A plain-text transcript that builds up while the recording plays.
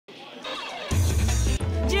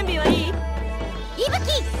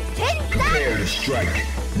Prepare to strike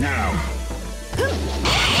now.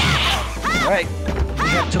 Alright, we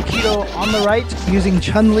have Tokido on the right using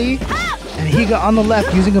Chun-Li, and Higa on the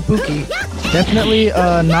left using Ibuki. Definitely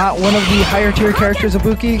not one of the higher tier characters of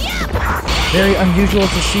Ibuki. Very unusual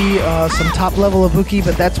to see some top level of Ibuki,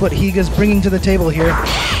 but that's what Higa's bringing to the table here.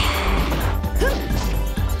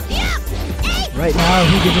 Right now,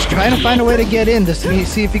 Higa just trying to find a way to get in to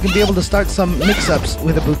see if he can be able to start some mix-ups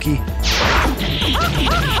with Ibuki.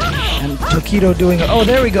 And Tokido doing it. Oh,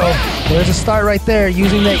 there we go. There's a start right there,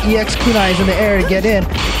 using the EX kunais in the air to get in.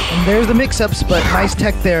 And there's the mix-ups, but nice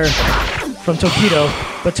tech there from Tokido.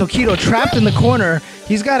 But Tokido trapped in the corner.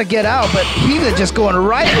 He's got to get out, but Higa just going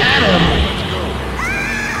right at him.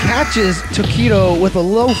 Catches Tokido with a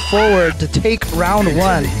low forward to take round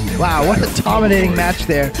one. Wow, what a dominating match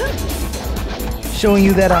there. Showing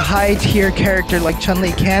you that a high tier character like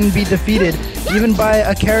Chun-Li can be defeated even by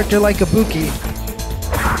a character like Ibuki.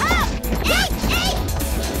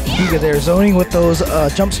 Higa there zoning with those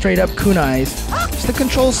jump straight up kunais. Just to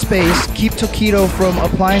control space, keep Tokido from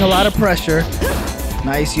applying a lot of pressure.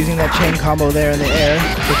 Nice, using that chain combo there in the air.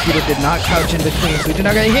 Tokido did not crouch in between, so we do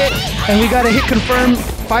not get a hit. And we got a hit confirmed.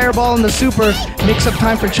 Fireball in the super. Mix up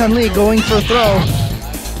time for Chun-Li going for a throw.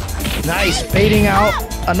 Nice, baiting out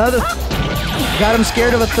another. Got him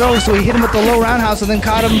scared of a throw, so he hit him with the low roundhouse and then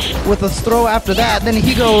caught him with a throw after that. Then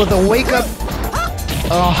he go with a wake up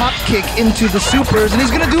hop kick into the supers, and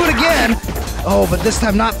he's gonna do it again. Oh, but this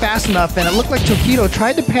time not fast enough, and it looked like Tokido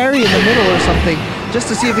tried to parry in the middle or something just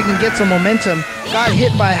to see if he can get some momentum. Got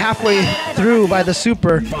hit by halfway through by the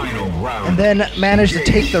super, and then managed to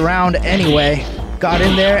take the round anyway. Got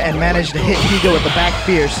in there and managed to hit Higa with the back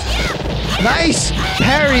fierce. Nice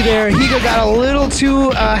parry there. Higa got a little too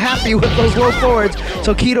happy with those low forwards.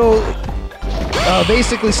 Tokido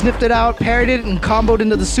basically sniffed it out, parried it, and comboed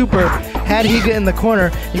into the super. Had Higa in the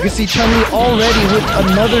corner. You can see Chun-Li already with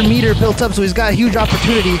another meter built up, so he's got a huge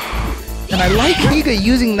opportunity. And I like Higa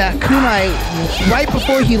using that kunai right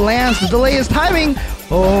before he lands to delay his timing.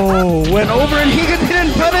 Oh, went over and Higa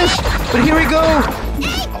didn't punish, but here we go.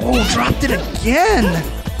 Oh, dropped it again.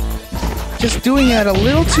 Just doing it a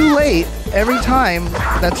little too late every time.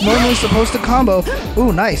 That's normally supposed to combo.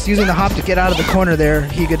 Ooh, nice. Using the hop to get out of the corner there,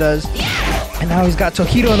 Higa does. And now he's got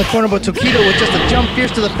Tokido in the corner, but Tokido with just a jump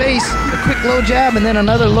fierce to the face, a quick low jab, and then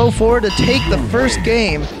another low forward to take the first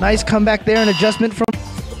game. Nice comeback there and adjustment from...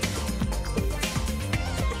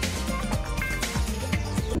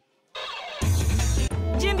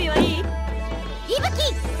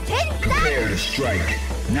 Prepare to strike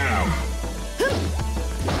now.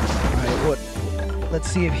 Alright, let's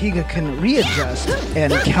see if Higa can readjust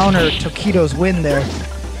and counter Tokido's win there.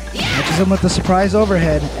 Catches him with the surprise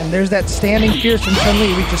overhead, and there's that standing fierce from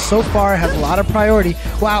Chun-Li, which just so far has a lot of priority.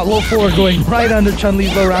 Wow, low forward going right under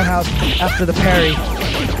Chun-Li's low roundhouse after the parry.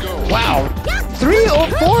 Wow, 4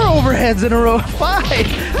 overheads in a row, 5!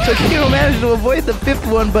 Tokido managed to avoid the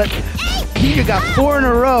 5th one, but Higa got 4 in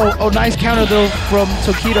a row. Oh, nice counter though from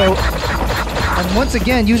Tokido. And once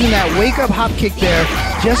again, using that wake-up hop kick there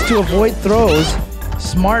just to avoid throws.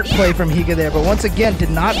 Smart play from Higa there, but once again, did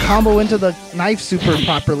not combo into the knife super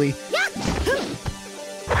properly.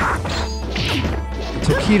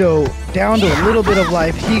 Tokido down to a little bit of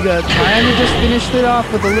life. Higa trying to just finish it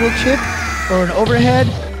off with a little chip or an overhead.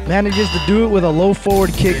 Manages to do it with a low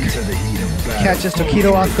forward kick. Catches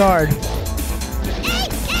Tokido off guard.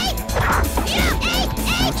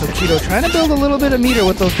 Now Tokido trying to build a little bit of meter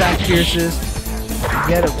with those back fierces.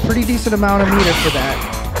 Get a pretty decent amount of meter for that.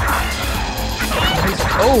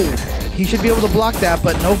 Oh, he should be able to block that,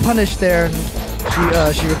 but no punish there.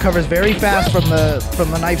 She recovers very fast from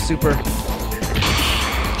the knife super.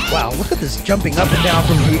 Wow, look at this jumping up and down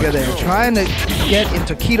from Higa there, trying to get in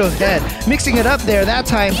Tokido's head, mixing it up there. That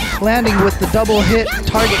time landing with the double hit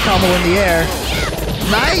target combo in the air.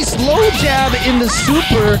 Nice low jab in the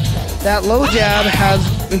super. That low jab has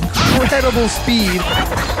incredible speed.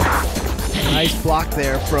 Nice block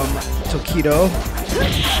there from Tokido.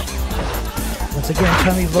 Once again,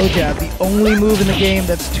 Chun-Li low jab, the only move in the game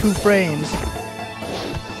that's 2 frames.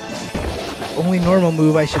 Only normal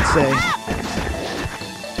move, I should say.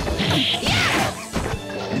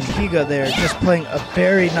 And Higa there, just playing a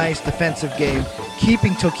very nice defensive game,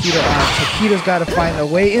 keeping Tokido out. Tokido's got to find a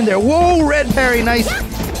way in there. Whoa, red parry, nice.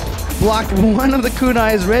 Blocked one of the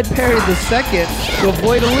kunais, red parried the second to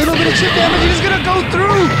avoid a little bit of chip damage. He's gonna go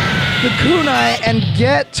through the kunai and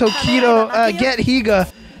get Tokido, get Higa.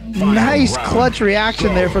 Nice clutch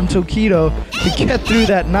reaction there from Tokido to get through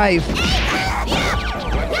that knife.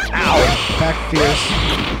 Ow! Back fierce.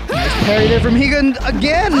 Nice parry there from Higa, and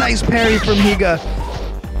again nice parry from Higa.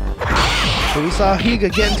 But we saw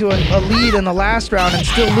Higa get into a lead in the last round and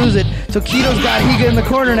still lose it. Tokido's got Higa in the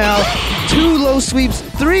corner now. 2 low sweeps,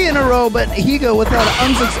 3 in a row, but Higa with that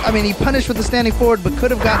he punished with the standing forward, but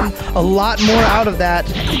could have gotten a lot more out of that.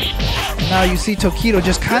 Now you see Tokido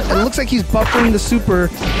just it looks like he's buffering the super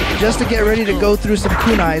just to get ready to go through some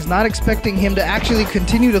kunais, not expecting him to actually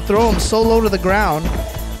continue to throw him so low to the ground.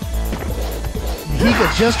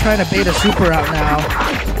 Higa just trying to bait a super out now.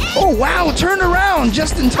 Oh wow, turn around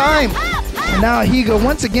just in time. And now Higa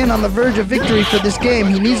once again on the verge of victory for this game.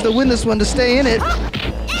 He needs to win this one to stay in it.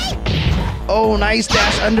 Oh, nice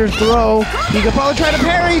dash under throw. Higa probably trying to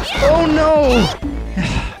parry. Oh no.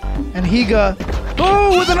 And Higa,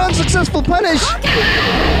 oh, with an unsuccessful punish.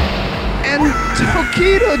 And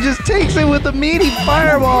Tokido just takes it with a meaty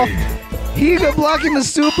fireball. Higa blocking the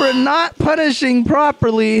super and not punishing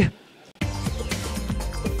properly.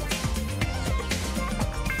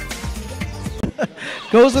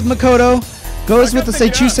 Goes with Makoto. Goes with the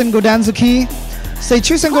Seichusen Godanzuki.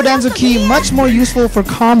 Seichusen Godanzuki, much more useful for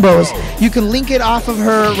combos. You can link it off of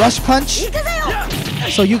her rush punch,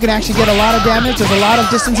 so you can actually get a lot of damage. There's a lot of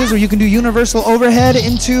distances where you can do universal overhead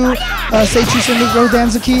into Seichusen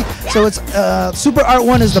Godanzuki. So it's Super Art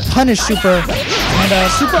 1 is the punish super.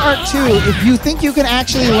 And Super Art 2, if you think you can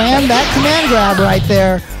actually land that command grab right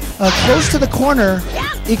there, close to the corner,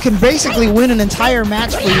 it can basically win an entire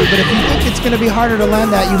match for you. But if you think it's going to be harder to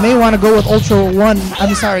land that, you may want to go with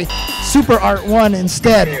Super Art 1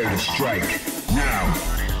 instead.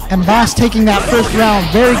 And Boss taking that first round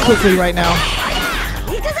very quickly right now.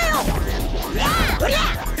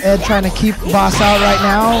 Ed trying to keep Boss out right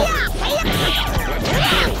now.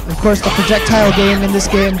 Of course, the projectile game in this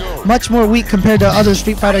game, much more weak compared to other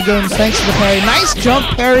Street Fighter games, thanks to the parry. Nice jump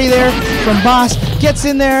parry there from Boss. Gets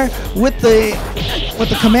in there with the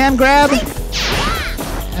command grab.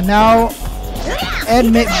 And now Ed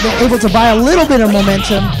able to buy a little bit of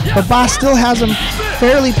momentum, but Boss still has him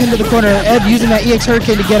fairly pinned to the corner. Ed using that EX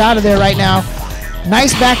Hurricane to get out of there right now.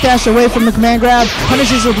 Nice backdash away from the command grab.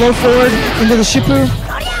 Punishes a blow forward into the Shippu.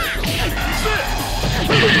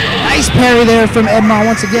 Nice parry there from Edmond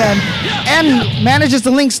once again. And manages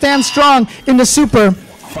to link Stand Strong into Super.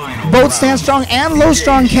 Both Stand Strong and Low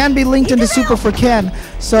Strong can be linked into Super for Ken.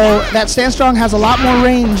 So that Stand Strong has a lot more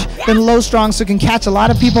range than Low Strong, so it can catch a lot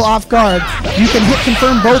of people off guard. You can hit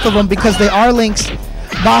confirm both of them because they are links.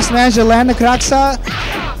 Boss managed to land the Karaksa.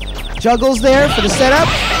 Juggles there for the setup.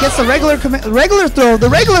 Gets the regular throw. The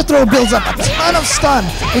regular throw builds up a ton of stun,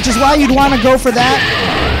 which is why you'd want to go for that.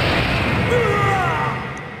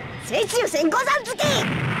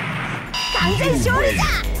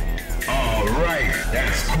 Alright,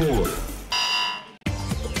 that's cool.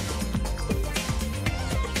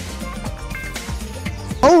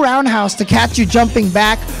 Roundhouse to catch you jumping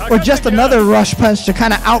back, or just another rush punch to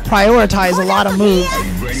kind of out-prioritize a lot of moves.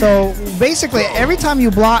 So basically, every time you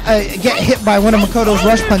get hit by one of Makoto's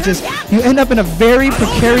rush punches, you end up in a very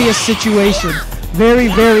precarious situation. Very,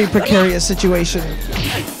 very precarious situation.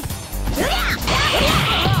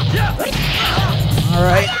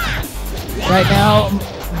 Alright. Right now,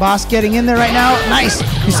 Boss getting in there right now. Nice.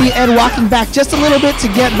 You see Ed walking back just a little bit to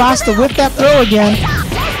get Boss to whip that throw again.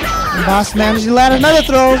 And Boss managed to land another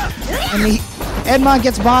throw. And Edma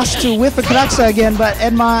gets Boss to whip a Karaksa again, but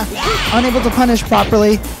Edma unable to punish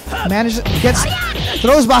properly.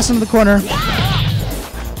 Throws Boss into the corner.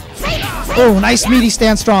 Oh, nice meaty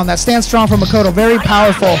Stand Strong. That Stand Strong from Makoto, very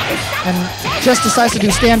powerful. And just decides to do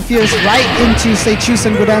Stand Fierce right into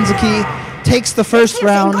Seichusen Godanzuki. Takes the first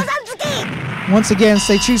round. Once again,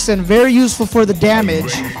 Seichusen, very useful for the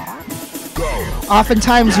damage.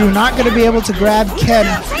 Oftentimes, you're not going to be able to grab Ken.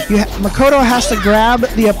 Makoto has to grab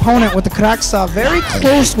the opponent with the Karaksa very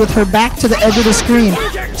close with her back to the edge of the screen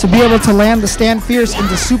to be able to land the Stand Fierce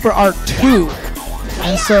into Super Art 2.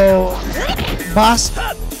 And so, Boss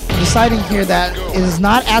deciding here that it is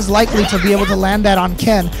not as likely to be able to land that on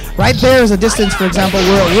Ken. Right there is a distance, for example,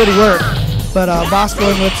 where it would work. But Boss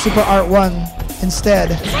going with Super Art 1 instead.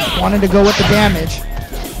 Wanted to go with the damage.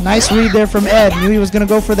 Nice read there from Ed. Knew he was going to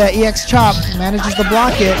go for that EX chop. Manages to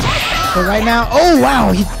block it. But right now, oh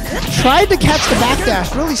wow, he tried to catch the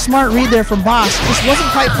backdash. Really smart read there from Boss. Just wasn't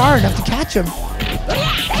quite far enough to catch him.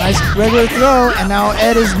 Nice regular throw, and now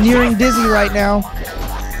Ed is nearing Dizzy right now.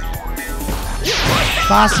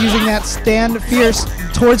 Boss using that Stand Fierce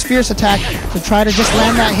towards Fierce attack to try to just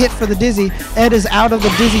land that hit for the Dizzy. Ed is out of the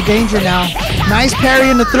Dizzy danger now. Nice parry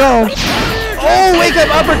in the throw. Oh, wake up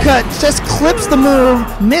uppercut. Just clips the move,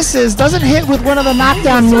 misses, doesn't hit with one of the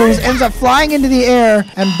knockdown moves, ends up flying into the air,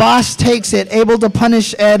 and Boss takes it, able to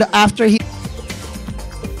punish Ed after he...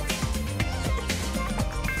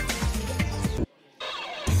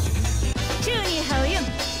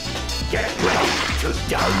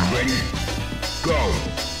 Ready? Go.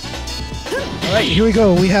 All right, here we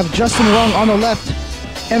go. We have Justin Wong on the left,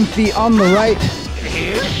 MF on the right.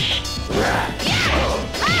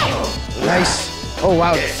 Nice. Oh,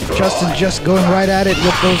 wow. Justin just going right at it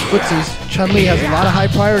with those footsies. Chun-Li has a lot of high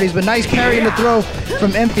priorities, but nice parry in the throw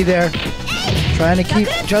from MF there. Trying to keep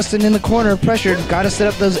Justin in the corner, pressured. Got to set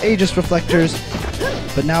up those Aegis reflectors.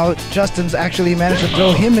 But now Justin's actually managed to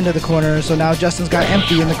throw him into the corner, so now Justin's got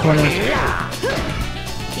MF in the corner.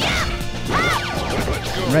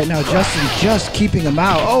 Right now, Justin just keeping him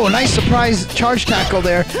out. Oh, nice surprise charge tackle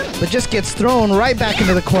there, but just gets thrown right back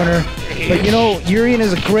into the corner. But you know, Urien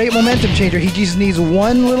is a great momentum changer. He just needs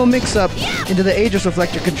one little mix-up into the Aegis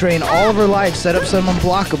Reflector can drain all of her life, set up some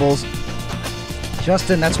unblockables.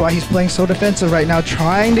 Justin, that's why he's playing so defensive right now,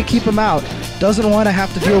 trying to keep him out. Doesn't want to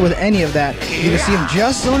have to deal with any of that. You can see him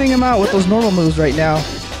just zoning him out with those normal moves right now.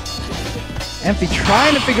 MF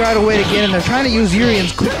trying to figure out a way to get in there, trying to use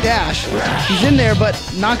Urien's quick dash. He's in there, but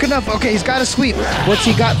not good enough. Okay, he's got a sweep. What's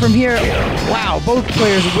he got from here? Wow, both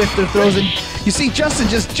players whiffed their throws, and you see Justin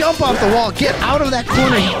just jump off the wall, get out of that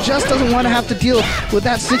corner. He just doesn't want to have to deal with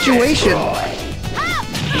that situation.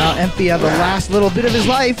 Now MF have the last little bit of his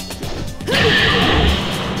life.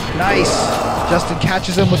 Nice. Justin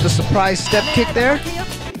catches him with the surprise step kick there.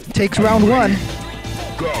 Takes round one.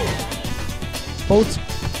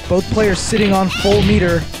 Both players sitting on full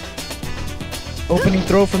meter. Opening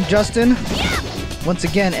throw from Justin. Once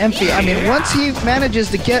again, MF. I mean, once he manages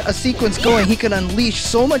to get a sequence going, he can unleash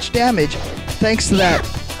so much damage thanks to that,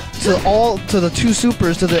 to the two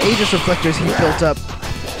supers, to the Aegis reflectors he built up.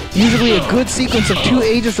 Usually a good sequence of two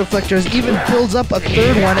Aegis reflectors even builds up a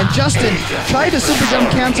third one, and Justin tried to super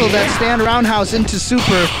jump cancel that stand roundhouse into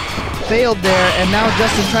super. Failed there, and now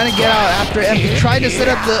Justin trying to get out after MF tried to set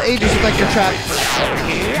up the Aegis reflector trap.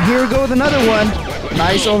 Here we go with another one.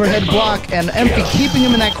 Nice overhead block, and MF keeping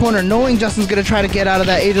him in that corner, knowing Justin's gonna try to get out of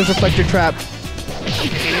that Aegis reflector trap.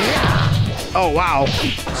 Oh wow.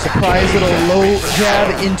 Surprise little low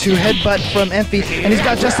jab into headbutt from MF, and he's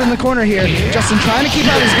got Justin in the corner here. Justin trying to keep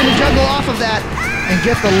out, he's gonna juggle off of that and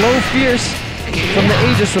get the low fierce from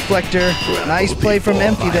the Aegis reflector. Nice play from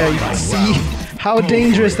MF there. You can see how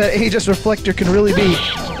dangerous that Aegis reflector can really be.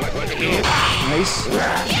 Nice.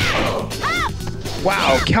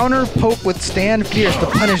 Wow, counter poke with stand fierce to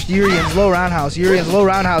punish Urien's low roundhouse. Urien's low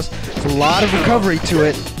roundhouse, there's a lot of recovery to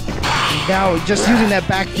it. Now just using that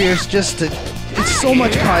back fierce just to, it's so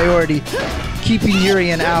much priority, keeping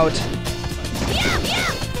Urien out.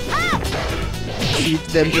 See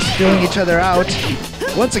them just filling each other out.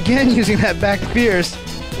 Once again using that back fierce.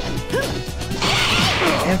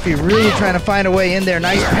 MF really trying to find a way in there.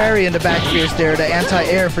 Nice parry into back fierce there to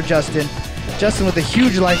anti-air for Justin. Justin with a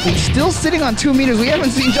huge life lead, still sitting on 2 meters. We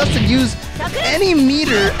haven't seen Justin use any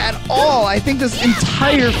meter at all, I think, this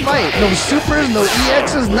entire fight. No supers, no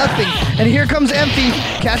EXs, nothing. And here comes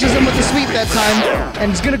MF, catches him with the sweep that time,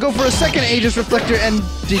 and he's gonna go for a second Aegis reflector. And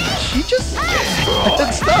did she just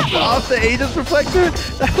get stuff off the Aegis reflector?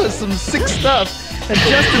 That was some sick stuff. And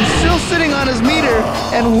Justin still sitting on his meter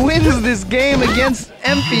and wins this game against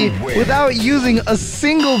MF without using a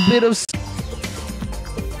single bit of.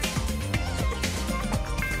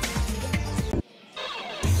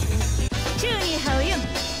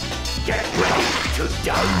 Get ready to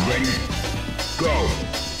die. Ready? Go.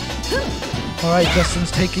 Alright, Justin's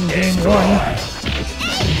taking game one.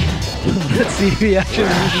 Let's see if he actually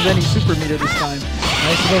uses any super meter this time.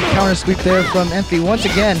 Nice little counter sweep there from MF. Once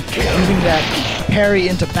again, using that parry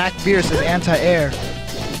into back fierce as anti-air.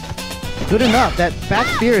 Good enough. That back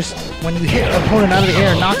fierce, when you hit an opponent out of the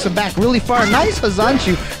air, knocks him back really far. Nice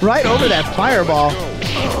Hazanchu right over that fireball.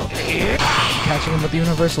 Catching him with the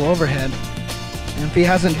universal overhead. MF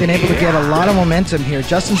hasn't been able to get a lot of momentum here.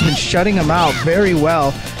 Justin's been shutting him out very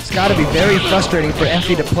well. It's got to be very frustrating for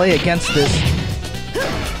MF to play against this.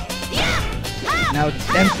 Now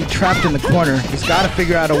MF trapped in the corner. He's got to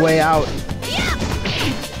figure out a way out.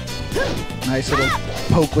 Nice little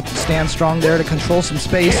poke with the stand strong there to control some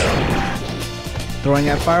space. Throwing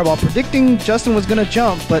that fireball, predicting Justin was going to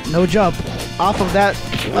jump, but no jump. Off of that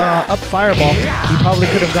up fireball, he probably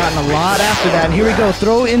could have gotten a lot after that. And here we go,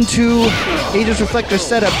 throw into Aegis Reflector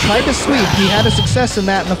setup. Tried to sweep. He had a success in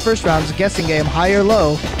that in the first round. It's a guessing game, high or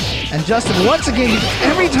low. And Justin, once again,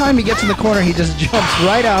 every time he gets in the corner, he just jumps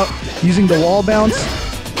right out using the wall bounce.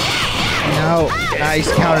 Now,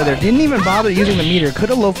 nice counter there. Didn't even bother using the meter. Could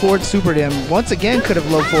have low forward supered him. Once again, could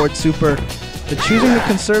have low forward super. But choosing to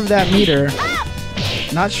conserve that meter.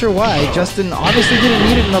 Not sure why. Justin obviously didn't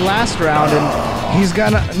need it in the last round, and he's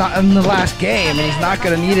gonna not in the last game, and he's not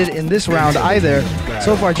gonna need it in this round either.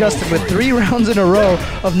 So far, Justin with 3 rounds in a row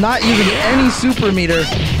of not using any super meter.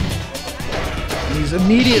 He's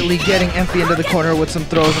immediately getting Emphy into the corner with some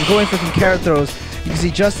throws and going for some carrot throws. You can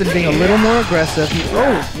see Justin being a little more aggressive.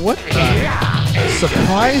 Oh, what the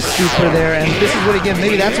surprise super there, and this is what, again,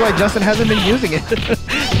 maybe that's why Justin hasn't been using it.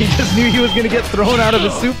 He just knew he was gonna get thrown out of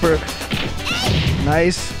his super.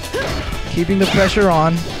 Nice, keeping the pressure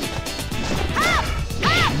on.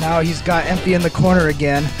 Now he's got Emphy in the corner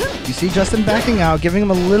again. You see Justin backing out, giving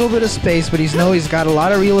him a little bit of space, but he's got a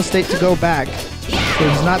lot of real estate to go back. So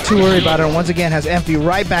he's not too worried about it, and once again has Emphy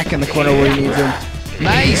right back in the corner where he needs him.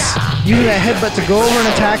 Nice! Using that headbutt to go over and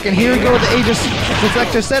attack, and here we go with the Aegis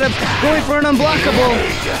Reflector setup, going for an unblockable.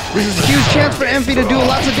 This is a huge chance for Emphy to do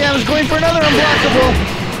lots of damage, going for another unblockable.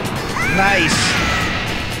 Nice.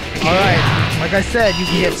 Alright. Like I said, you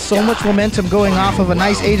can get so much momentum going off of a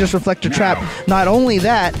nice Aegis Reflector trap. Not only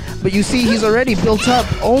that, but you see he's already built up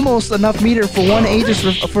almost enough meter for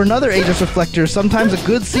another Aegis Reflector. Sometimes a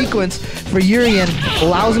good sequence for Urien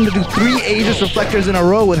allows him to do 3 Aegis Reflectors in a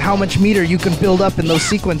row with how much meter you can build up in those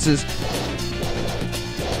sequences.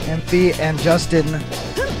 Emphy and Justin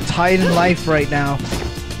tied in life right now.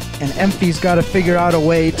 And Emphy's got to figure out a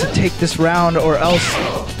way to take this round, or else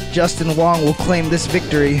Justin Wong will claim this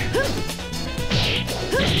victory.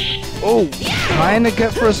 Oh, trying to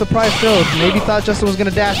get for a surprise throw. Maybe thought Justin was going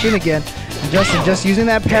to dash in again. And Justin just using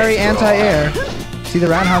that parry anti-air. See, the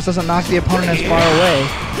roundhouse doesn't knock the opponent as far away.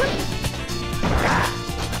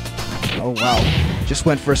 Oh, wow. Just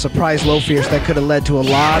went for a surprise low fierce that could have led to a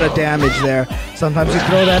lot of damage there. Sometimes you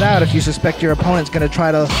throw that out if you suspect your opponent's going to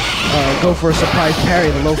try to go for a surprise parry.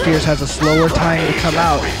 The low fierce has a slower time to come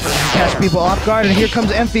out and catch people off guard. And here comes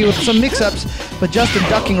Emphy with some mix-ups, but Justin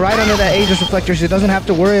ducking right under that Aegis Reflector, so he doesn't have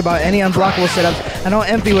to worry about any unblockable setups. I know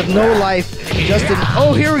Emphy with no life. Justin,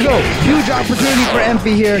 oh, here we go. Huge opportunity for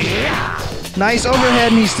Emphy here. Nice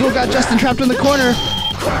overhead, and he's still got Justin trapped in the corner.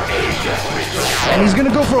 And he's going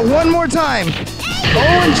to go for it one more time.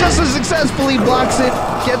 Oh, and just as successfully blocks it,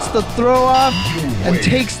 gets the throw off, and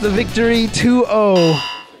takes the victory 2-0.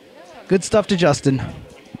 Good stuff to Justin.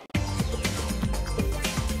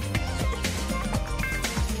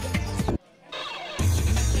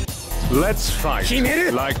 Let's fight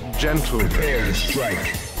like gentlemen. Prepare to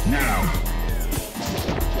strike now.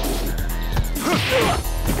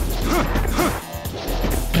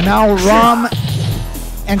 And now Rom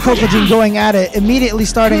and Kokojin going at it, immediately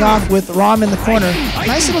starting off with Rom in the corner.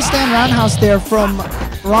 Nice little stand roundhouse there from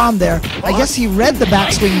Rom there. I guess he read the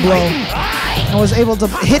backswing blow and was able to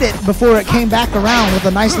hit it before it came back around with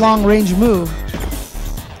a nice long range move.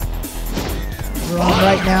 Rom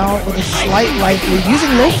right now with a slight right lead,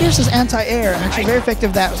 using low fierce as anti-air, and actually very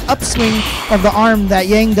effective. That upswing of the arm that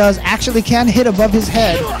Yang does actually can hit above his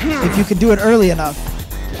head if you can do it early enough.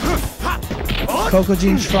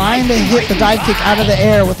 Kokojin trying to hit the dive kick out of the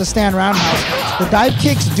air with the stand roundhouse. The dive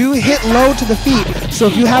kicks do hit low to the feet, so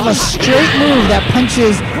if you have a straight move that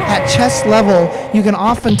punches at chest level, you can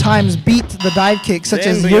oftentimes beat the dive kick, such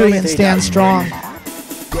as Urien stand strong.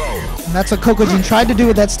 And that's what Kokojin tried to do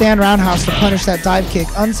with that stand roundhouse to punish that dive kick.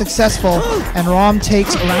 Unsuccessful, and Rom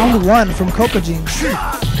takes round 1 from Kokojin.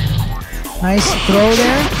 Nice throw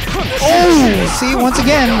there. Oh, see, once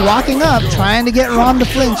again, walking up, trying to get Rom to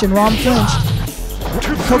flinch, and Rom flinched.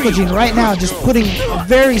 Kokojin right now just putting a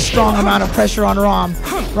very strong amount of pressure on Rom.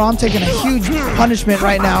 Rom taking a huge punishment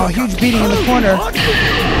right now, a huge beating in the corner.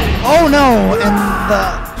 Oh no, and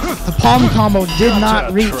the palm combo did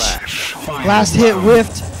not reach. Last hit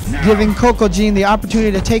whiffed, giving Kokojin the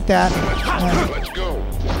opportunity to take that.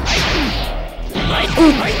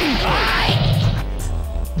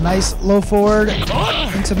 Nice low forward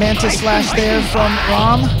into Mantis Slash there from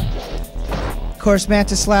Rom. Of course,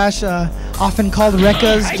 Mantis Slash often called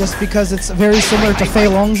Rekka's just because it's very similar to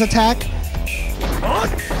fLoE's attack.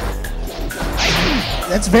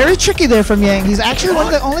 That's very tricky there from Yang. He's actually one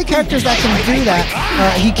of the only characters that can do that.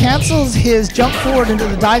 He cancels his jump forward into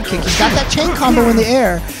the dive kick. He's got that chain combo in the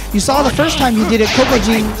air. You saw the first time he did it,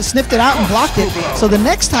 Kokojin sniffed it out and blocked it. So the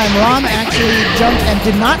next time, Rom actually jumped and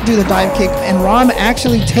did not do the dive kick, and Rom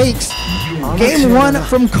actually takes game 1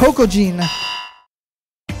 from Kokojin.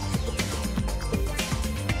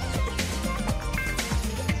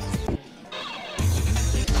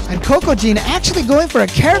 And Kokojin actually going for a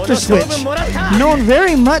character switch. Known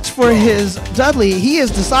very much for his Dudley, he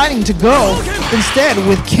is deciding to go instead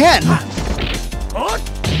with Ken.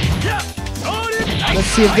 Let's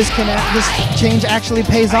see if this change actually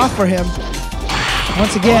pays off for him.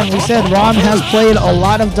 Once again, we said Rom has played a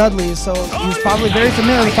lot of Dudleys, so he's probably very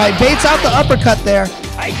familiar with the fight. Baits out the uppercut there.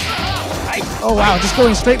 Oh wow, just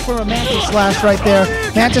going straight for a Mantis Slash right there.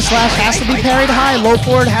 Mantis Slash has to be parried high, low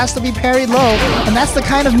forward has to be parried low, and that's the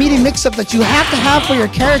kind of meaty mix-up that you have to have for your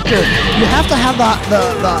character. You have to have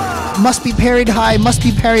the must be parried high, must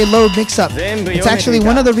be parried low mix-up. It's actually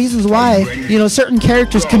one of the reasons why, you know, certain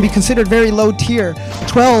characters can be considered very low tier.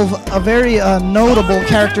 12, a very notable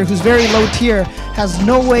character who's very low tier, has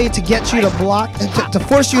no way to get you to block, to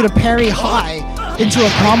force you to parry high into a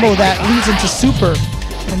combo that leads into super.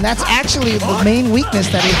 And that's actually the main weakness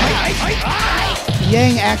that he has.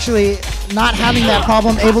 Yang actually not having that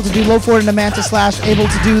problem, able to do low forward into Mantis Slash, able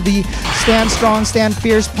to do the stand strong, stand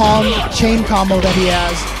fierce palm chain combo that he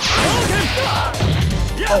has.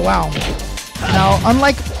 Oh wow. Now,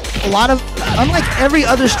 unlike every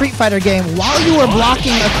other Street Fighter game, while you are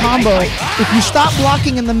blocking a combo, if you stop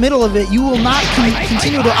blocking in the middle of it, you will not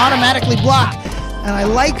continue to automatically block. And I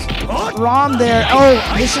like Rom there. Oh,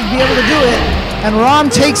 this should be able to do it. And Rom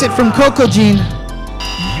takes it from Kokojin.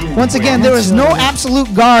 Once again, there is no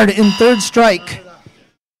absolute guard in third strike.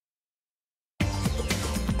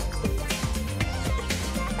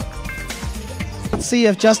 Let's see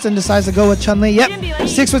if Justin decides to go with Chun-Li. Yep,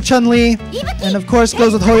 sticks with Chun-Li. And of course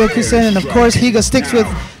goes with Hoyokusen. And of course Higa sticks with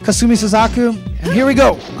Kasumi Suzaku. And here we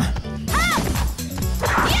go.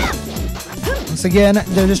 Once again,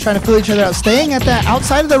 they're just trying to fill each other out, staying at that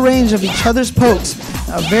outside of the range of each other's pokes.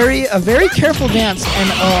 A very careful dance and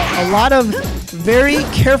a lot of very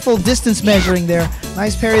careful distance measuring there.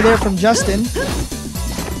 Nice parry there from Justin.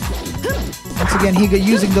 Once again, Higa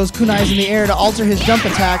using those kunais in the air to alter his jump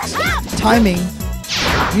attacks. Timing.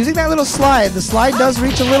 Using that little slide. The slide does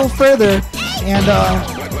reach a little further and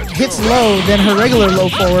hits low than her regular low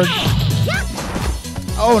forward.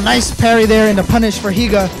 Oh, nice parry there into punish for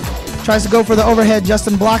Higa. Tries to go for the overhead.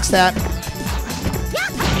 Justin blocks that.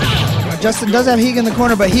 Justin does have Higa in the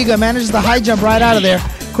corner, but Higa manages the high jump right out of there.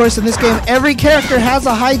 Of course, in this game, every character has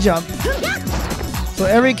a high jump. So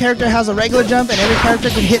every character has a regular jump, and every character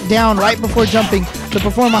can hit down right before jumping to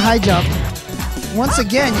perform a high jump. Once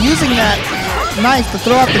again, using that knife to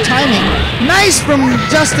throw out the timing. Nice from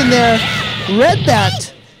Justin there. Read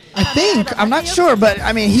that, I think. I'm not sure, but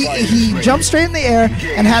I mean, he jumped straight in the air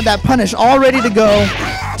and had that punish all ready to go.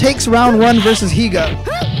 Takes round one versus Higa.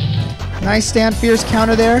 Nice stand fierce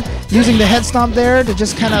counter there, using the head stomp there to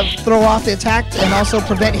just kind of throw off the attack and also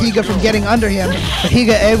prevent Higa from getting under him. But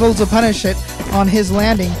Higa able to punish it on his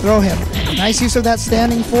landing, throw him. Nice use of that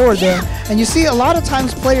standing forward there. And you see a lot of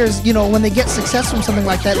times players, you know, when they get success from something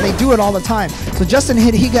like that, they do it all the time. So Justin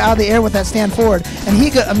hit Higa out of the air with that stand forward, and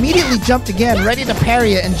Higa immediately jumped again, ready to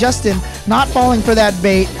parry it, and Justin not falling for that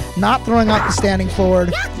bait, not throwing out the standing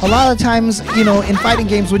forward. A lot of times, you know, in fighting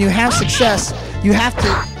games, when you have success, you have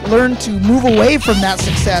to learn to move away from that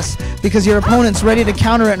success because your opponent's ready to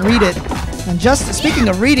counter it and read it. And just speaking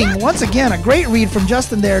of reading, once again, a great read from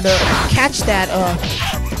Justin there to catch that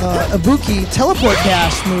Ibuki teleport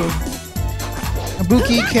dash move.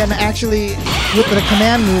 Ibuki can actually, with the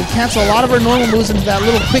command move, cancel a lot of her normal moves into that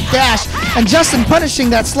little quick dash. And Justin punishing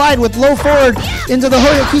that slide with low forward into the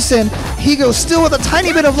Hoyokusen. Higa still with a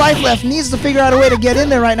tiny bit of life left, needs to figure out a way to get in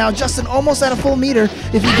there right now. Justin almost at a full meter.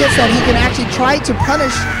 If he gets that, he can actually try to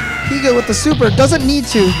punish Higa with the super. Doesn't need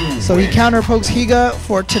to, so he counter pokes Higa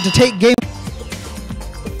to take game.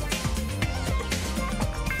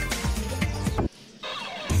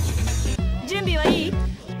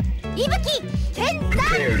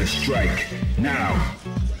 Prepare to strike now.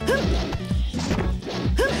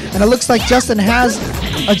 And it looks like Justin has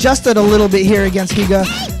adjusted a little bit here against Higa.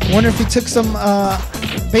 Wonder if he took some,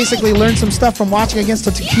 basically learned some stuff from watching against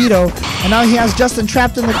the Tokido. And now he has Justin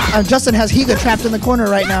trapped in the, Justin has Higa trapped in the corner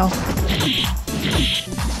right now.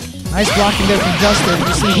 Nice blocking there from Justin.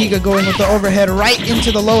 You see Higa going with the overhead right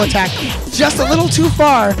into the low attack. Just a little too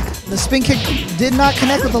far. The spin kick did not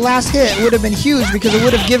connect with the last hit. It would have been huge because it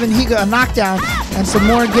would have given Higa a knockdown and some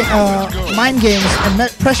more mind games and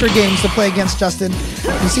pressure games to play against Justin.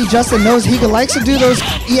 You see Justin knows Higa likes to do those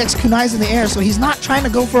EX kunais in the air, so he's not trying to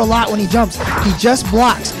go for a lot when he jumps. He just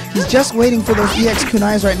blocks. He's just waiting for those EX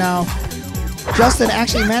kunais right now. Justin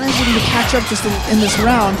actually managing to catch up just in this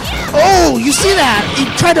round. Oh, you see that? He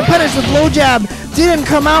tried to punish with low jab. Didn't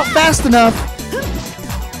come out fast enough.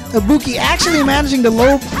 Ibuki actually managing to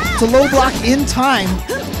low block in time.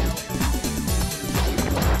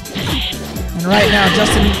 And right now,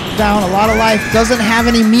 Justin down a lot of life. Doesn't have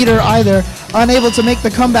any meter either. Unable to make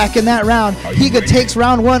the comeback in that round. Higa takes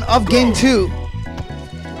round one of game two.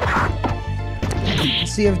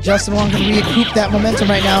 Let's see if Justin Wong can recoup that momentum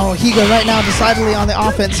right now. Higa right now decidedly on the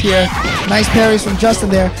offense here. Nice parries from Justin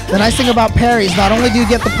there. The nice thing about parries, not only do you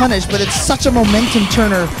get the punish, but it's such a momentum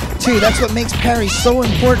turner too. That's what makes parries so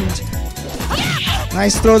important.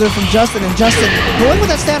 Nice throw there from Justin, and Justin going with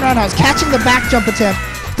that stand roundhouse, catching the back jump attempt,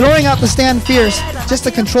 throwing out the stand fierce just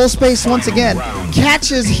to control space once again.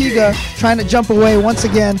 Catches Higa trying to jump away once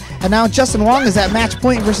again, and now Justin Wong is at match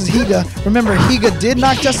point versus Higa. Remember, Higa did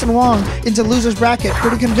knock Justin Wong into loser's bracket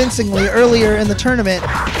pretty convincingly earlier in the tournament,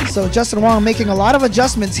 so Justin Wong making a lot of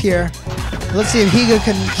adjustments here. Let's see if Higa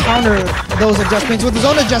can counter those adjustments with his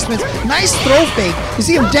own adjustments. Nice throw fake. You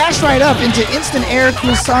see him dash right up into instant air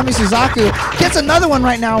Kusami Suzaku. Gets another one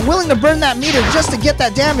right now, willing to burn that meter just to get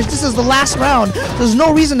that damage. This is the last round. There's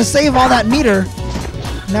no reason to save all that meter.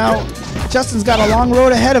 Now, Justin's got a long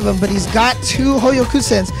road ahead of him, but he's got 2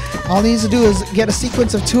 Hoyokusens. All he needs to do is get a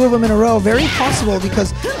sequence of 2 of them in a row. Very possible,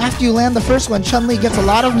 because after you land the first one, Chun-Li gets a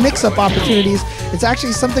lot of mix-up opportunities. It's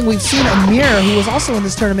actually something we've seen Amir, who was also in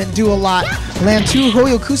this tournament, do a lot. Land 2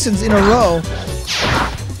 Hoyokusens in a row.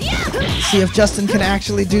 See if Justin can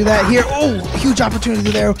actually do that here. Oh, huge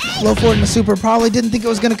opportunity there. Low forward in the super. Probably didn't think it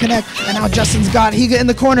was going to connect. And now Justin's got Higa in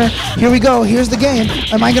the corner. Here we go. Here's the game.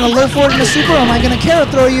 Am I going to low forward in the super, or am I going to carrot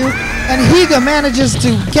throw you? And Higa manages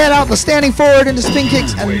to get out the standing forward into spin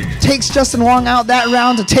kicks and takes Justin Wong out that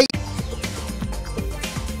round to take.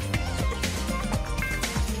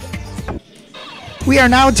 We are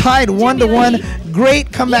now tied 1-1.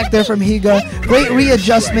 Great comeback there from Higa. Great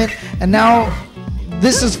readjustment. And now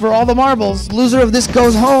this is for all the marbles. Loser of this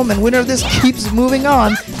goes home, and winner of this keeps moving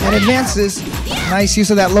on and advances. Nice use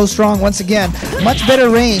of that low strong once again. Much better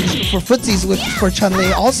range for footsies for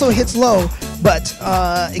Chun-Li. Also hits low, but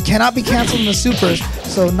it cannot be canceled in the supers.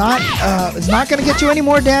 So it's not going to get you any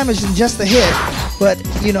more damage than just the hit. But,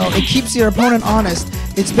 you know, it keeps your opponent honest.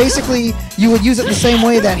 It's basically, you would use it the same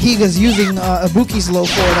way that Higa's using Ibuki's low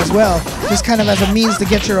forward as well. Just kind of as a means to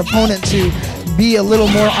get your opponent to be a little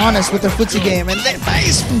more honest with their footsie game. And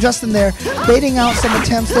nice from Justin there, baiting out some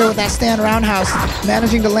attempts there with that stand roundhouse,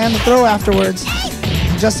 managing to land the throw afterwards.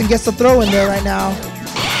 Justin gets the throw in there right now.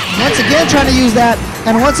 Once again trying to use that,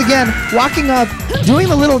 and once again walking up, doing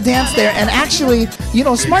the little dance there, and actually, you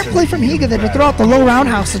know, smart play from Higa there to throw out the low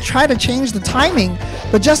roundhouse to try to change the timing,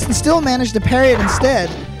 but Justin still managed to parry it instead.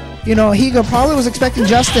 You know, Higa probably was expecting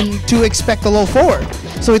Justin to expect the low forward,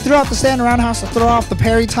 so he threw out the stand roundhouse to throw off the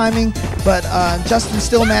parry timing, but Justin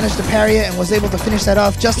still managed to parry it and was able to finish that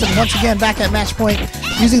off. Justin once again back at match point,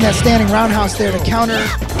 using that standing roundhouse there to counter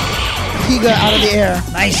Higa out of the air.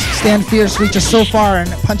 Nice stand fierce, reaches so far and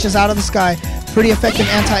punches out of the sky. Pretty effective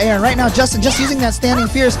anti-air. And right now, Justin just using that standing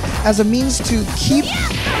fierce as a means to keep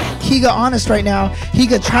Higa honest right now.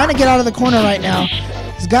 Higa trying to get out of the corner right now.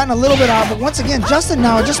 He's gotten a little bit out, but once again, Justin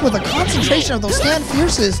now just with a concentration of those stand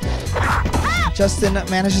fierces. Justin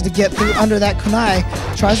manages to get through under that kunai.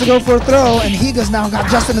 Tries to go for a throw, and Higa's now got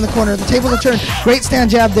Justin in the corner. The tables are turned. Great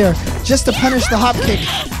stand jab there, just to punish the hop kick.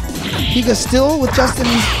 Higa still with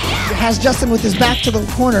has Justin with his back to the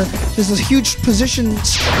corner. There's this huge position,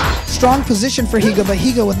 strong position for Higa, but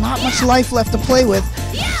Higa with not much life left to play with.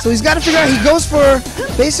 So he's got to figure out, he goes for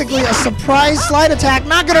basically a surprise slide attack,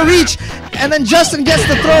 not gonna reach, and then Justin gets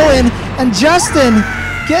the throw in, and Justin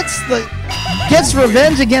gets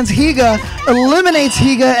revenge against Higa, eliminates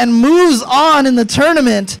Higa, and moves on in the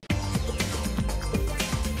tournament.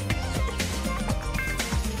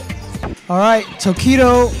 All right,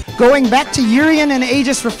 Tokido going back to Urien and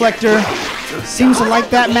Aegis Reflector. Seems to like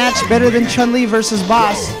that match better than Chun-Li versus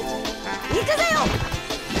Boss.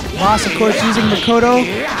 Boss, of course, using Makoto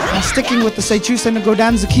and sticking with the Seichusen and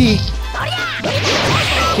Godanzuki.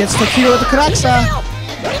 Gets Tokido with the Kuraksa.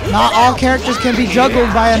 Not all characters can be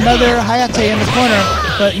juggled by another Hayate in the corner,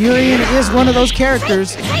 but Urien is one of those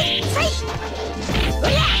characters.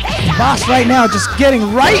 Boss right now just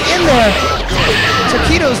getting right in there.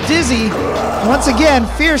 Tokido's dizzy. Once again,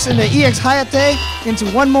 fierce into EX Hayate, into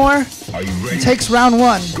one more. Takes round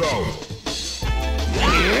one.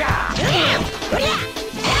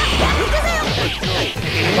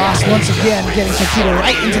 Boss once again getting Tokido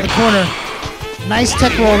right into the corner. Nice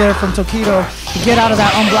tech roll there from Tokido to get out of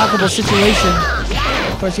that unblockable situation.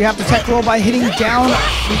 Of course, you have to tech roll by hitting down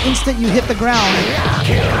the instant you hit the ground.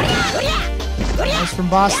 Nice from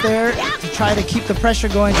Boss there to try to keep the pressure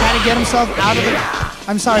going, try to get himself out of the...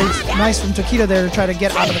 I'm sorry, nice from Tokido there to try to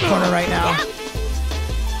get out of the corner right now.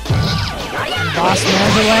 And Boss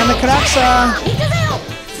managed to land the Kuraksa.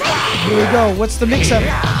 Here we go, what's the mix-up?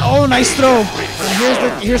 Oh, nice throw.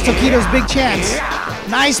 And here's Tokido's big chance.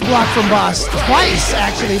 Nice block from Boss. Twice,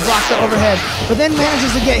 actually, blocked the overhead. But then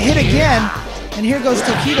manages to get hit again. And here goes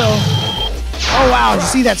Tokido Oh wow, you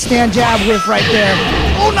see that stand jab whiff right there.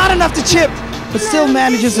 Oh, not enough to chip, but still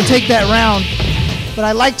manages to take that round. But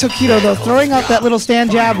I like Tokido though, throwing out that little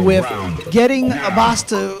stand jab whiff, getting a boss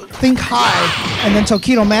to think high, and then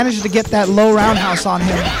Tokido manages to get that low roundhouse on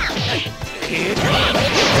him.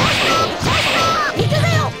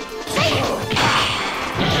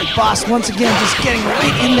 Boss once again just getting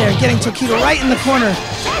right in there, getting Tokido right in the corner.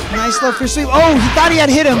 Nice low fierce sweep. Oh, he thought he had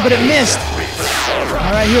hit him, but it missed.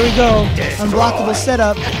 All right, here we go. Unblockable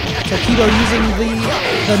setup. Tokido using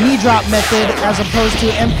the knee drop method as opposed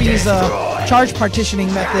to Emphy's charge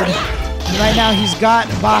partitioning method. And right now he's got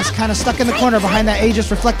Boss kind of stuck in the corner behind that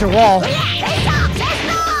Aegis reflector wall.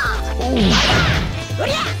 Ooh.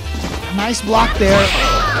 Nice block there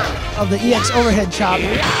of the EX overhead chop.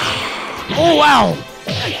 Oh, wow.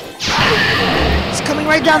 It's coming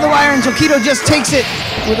right down the wire, and Tokido just takes it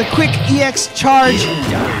with a quick EX charge.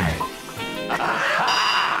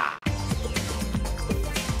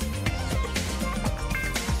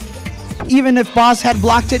 Even if Boss had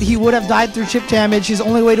blocked it, he would have died through chip damage. His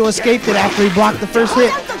only way to escape it after he blocked the first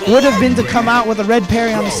hit would have been to come out with a red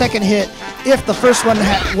parry on the second hit if the first one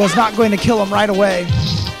was not going to kill him right away.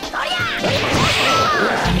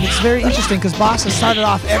 And it's very interesting because Boss has started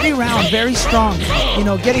off every round very strong, you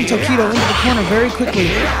know, getting Tokido into the corner very quickly.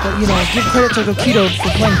 But, you know, give credit to Tokido for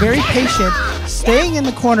playing very patient, staying in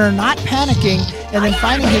the corner, not panicking, and then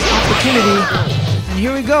finding his opportunity. And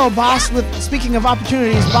here we go, Boss with, speaking of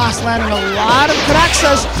opportunities, Boss landing a lot of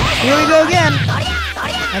Karaxas. Here we go again.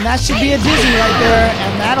 And that should be a dizzy right there,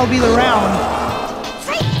 and that'll be the round.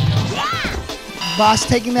 Boss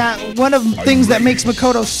taking that. One of the things that makes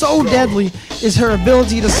Makoto so deadly is her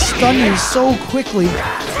ability to stun you so quickly.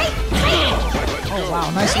 Oh wow,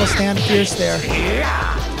 nice little stand fierce there.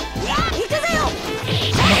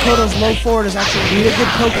 Makoto's low forward is actually a really good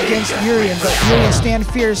poke against Urien, but Urien's stand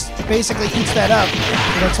fierce basically eats that up.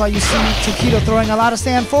 And that's why you see Tokido throwing a lot of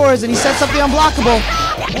stand forwards, and he sets up the unblockable.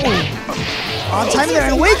 Oh, on time there,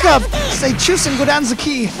 and wake up! Say Chusen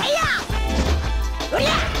Godanzuki.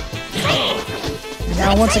 And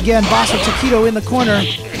now once again, Boss with Tokido in the corner.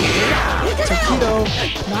 Tokido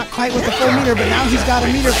not quite with the full meter, but now he's got a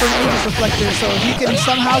meter for an Aegis reflector, so he can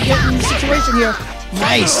somehow get in the situation here.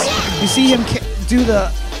 Nice! You see him do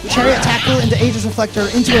the chariot tackle into Aegis reflector,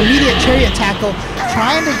 into immediate chariot tackle,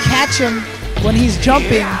 trying to catch him when he's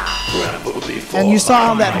jumping. And you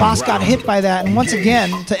saw that Boss got hit by that. And once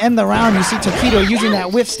again, to end the round, you see Tokido using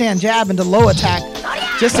that whiff stand jab into low attack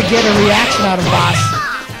just to get a reaction out of Boss.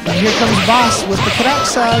 And here comes Boss with the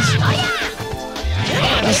Karaxas.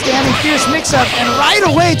 A standing fierce mix-up, and right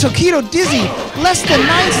away Tokido dizzy, less than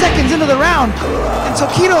 9 seconds into the round. And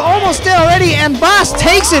Tokido almost dead already, and Boss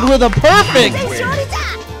takes it with a perfect,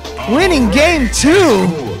 winning game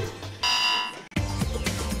 2.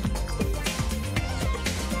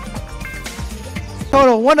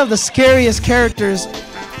 Total, one of the scariest characters.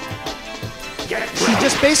 She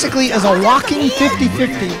just basically is a walking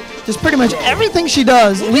 50-50. Just pretty much everything she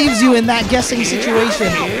does leaves you in that guessing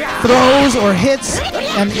situation. Throws or hits,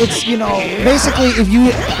 and it's, you know, basically if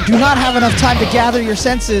you do not have enough time to gather your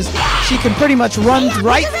senses, she can pretty much run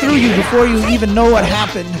right through you before you even know what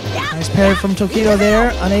happened. Nice parry from Tokido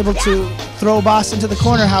there, unable to throw Boss into the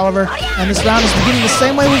corner, however, and this round is beginning the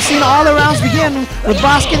same way we've seen all the rounds begin, with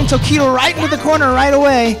Boss getting Tokido right into the corner right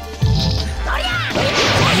away.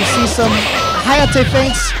 You see some Hayate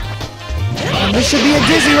feints, and this should be a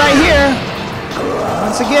dizzy right here.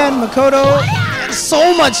 Once again, Makoto,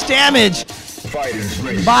 so much damage.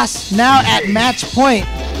 Boss now at match point.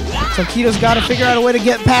 Tokido's got to figure out a way to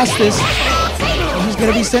get past this. And he's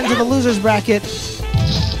going to be sent to the loser's bracket.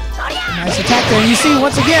 Nice attack there. And you see,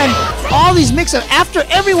 once again, all these mix-ups. After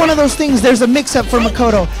every one of those things, there's a mix-up for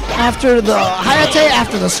Makoto. After the Hayate,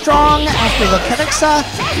 after the strong, after the Karaxa,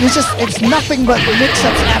 it's nothing but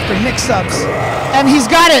mix-ups after mix-ups. And he's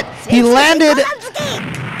got it. He landed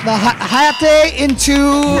the Hayate into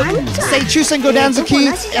Seichusen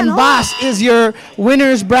Godanzuki, and Boss is your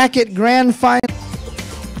winner's bracket grand final.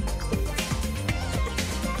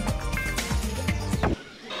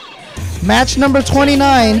 Match number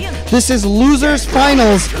 29. This is losers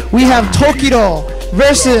finals. We have Tokido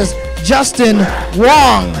versus Justin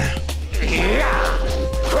Wong.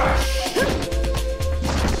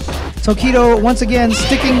 Tokido once again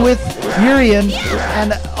sticking with Urien,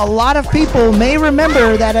 and a lot of people may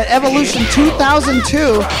remember that at Evolution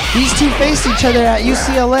 2002, these two faced each other at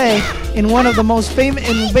UCLA in one of the most famous,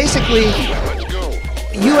 in basically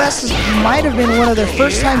US might have been one of their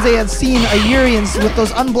first times they had seen a Uriens with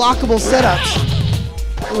those unblockable setups.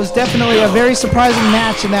 It was definitely a very surprising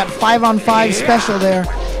match in that 5-on-5 special there,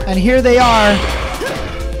 and here they are.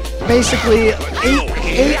 basically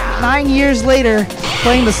 9 years later,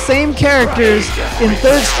 playing the same characters in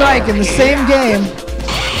Third Strike in the same game.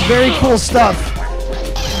 Very cool stuff.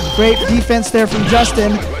 Great defense there from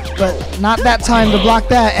Justin, but not that time to block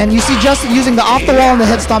that. And you see Justin using the off the wall and the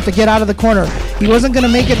head stomp to get out of the corner. He wasn't going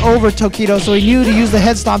to make it over Tokido, so he knew to use the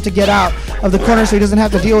head stomp to get out of the corner so he doesn't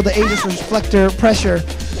have to deal with the Aegis Reflector pressure.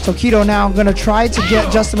 Tokido now going to try to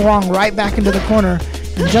get Justin Wong right back into the corner.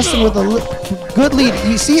 And Justin with a good lead.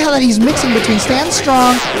 You see how that he's mixing between stand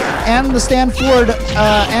strong and the stand forward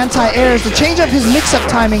anti-airs to change up his mix-up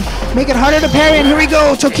timing, make it harder to parry. And here we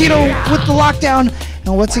go, Tokido with the lockdown.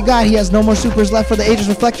 And what's he got? He has no more supers left for the Aegis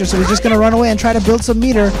Reflector, so he's just going to run away and try to build some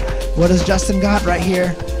meter. What has Justin got right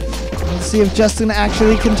here? Let's see if Justin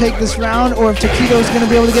actually can take this round or if Tokido's going to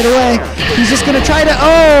be able to get away. He's just going to try to,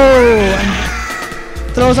 and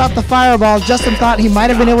throws out the fireball. Justin thought he might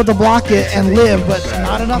have been able to block it and live, but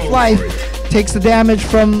not enough life. Takes the damage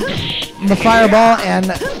from the fireball and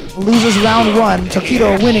loses round one.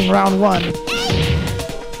 Tokido winning round one.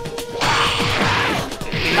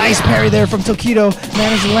 Nice parry there from Tokido.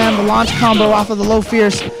 Managed to land the launch combo off of the low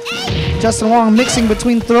fierce. Justin Wong mixing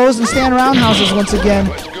between throws and stand roundhouses once again.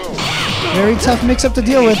 Very tough mix-up to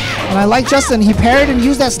deal with. And I like Justin. He parried and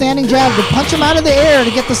used that standing jab to punch him out of the air to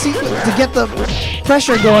get the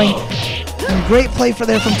pressure going. And great play for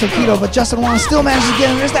there from Tokido, but Justin Wong still manages to get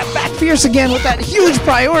him. There's that back fierce again with that huge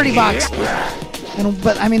priority box.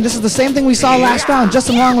 But I mean, this is the same thing we saw last round.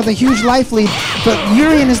 Justin Wong with a huge life lead, but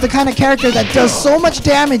Urien is the kind of character that does so much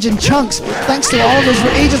damage in chunks thanks to all of those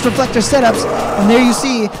Aegis Reflector setups. And there you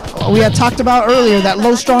see, we had talked about earlier, that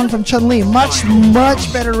low strong from Chun-Li. Much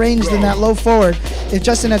better range than that low forward. If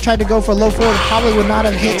Justin had tried to go for low forward, probably would not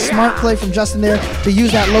have hit. Smart play from Justin there to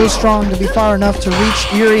use that low strong to be far enough to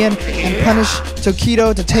reach Urien and punish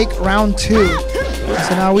Tokido to take round two.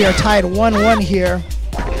 So now we are tied 1-1 here.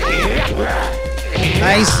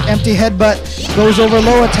 Nice empty headbutt, goes over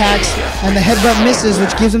low attacks, and the headbutt misses,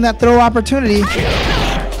 which gives him that throw opportunity.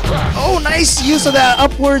 Oh, nice use of that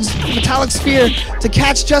upwards metallic sphere to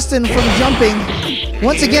catch Justin from jumping.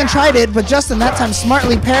 Once again tried it, but Justin that time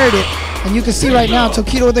smartly parried it. And you can see right now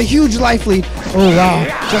Tokido with a huge life lead. Oh wow,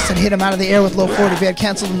 Justin hit him out of the air with low forward. If he had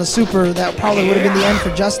canceled in the super, that probably would have been the end for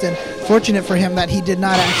Justin. Fortunate for him that he did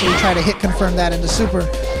not actually try to hit confirm that in the super.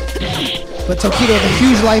 But Tokido with a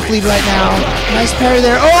huge life lead right now. Nice parry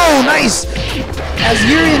there. Oh, nice! As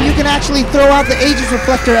Urien, you can actually throw out the Aegis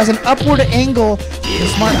Reflector as an upward angle. A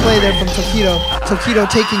smart play there from Tokido. Tokido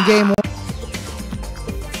taking game one.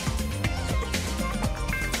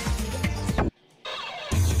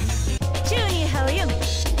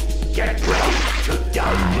 Get ready to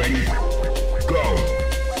die. Ready? Go.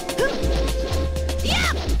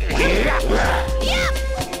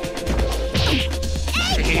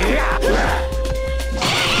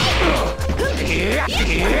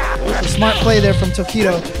 A smart play there from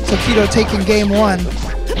Tokido. Tokido taking game one.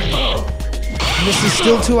 And this is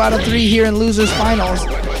still 2 out of 3 here in losers finals.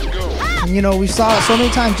 And you know, we saw it so many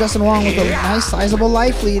times, Justin Wong with a nice sizable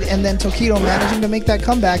life lead and then Tokido managing to make that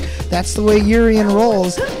comeback. That's the way Urien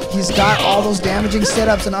rolls. He's got all those damaging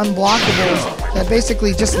setups and unblockables that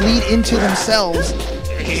basically just lead into themselves.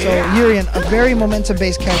 So Urien, a very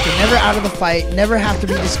momentum-based character, never out of the fight, never have to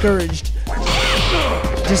be discouraged.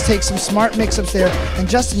 Just take some smart mix-ups there. And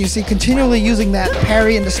Justin, you see, continually using that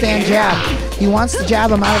parry and the stand jab. He wants to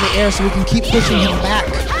jab him out of the air so we can keep pushing him back.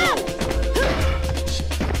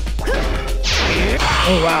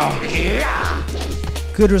 Oh, wow.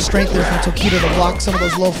 Good restraint there from Tokido to block some of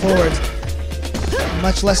those low forwards.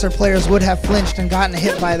 Much lesser players would have flinched and gotten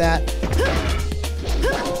hit by that.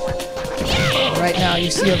 Right now, you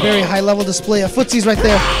see a very high-level display of footsies right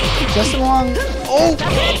there. Justin Wong, oh,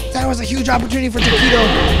 that was a huge opportunity for Tokido.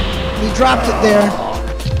 He dropped it there.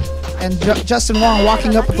 And Justin Wong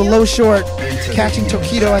walking up with the low short, catching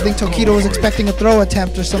Tokido. I think Tokido was expecting a throw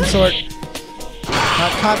attempt or some sort.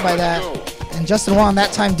 Got caught by that. And Justin Wong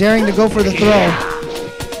that time daring to go for the throw.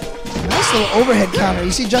 Nice little overhead counter.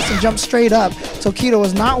 You see Justin jump straight up. Tokido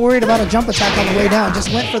was not worried about a jump attack on the way down, just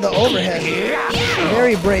went for the overhead.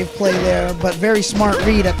 Very brave play there, but very smart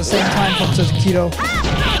read at the same time from Tokido.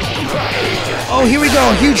 Oh, here we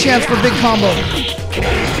go. Huge chance for big combo.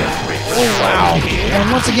 Oh, wow.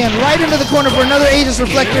 And once again, right into the corner for another Aegis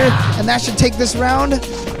Reflector, and that should take this round,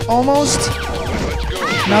 almost.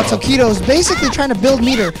 Now Tokido's basically trying to build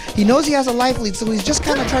meter. He knows he has a life lead, so he's just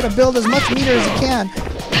kind of trying to build as much meter as he can.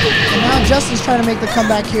 And now Justin's trying to make the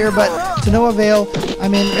comeback here, but to no avail. I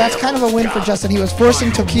mean, that's kind of a win for Justin. He was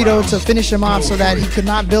forcing Tokido to finish him off so that he could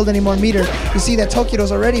not build any more meter. You see that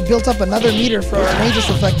Tokido's already built up another meter for an Aegis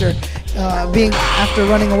Reflector. being after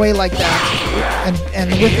running away like that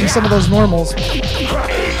and whipping some of those normals.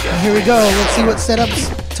 And here we go. Let's see what setups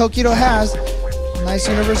Tokido has. Nice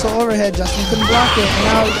universal overhead. Justin couldn't block it. And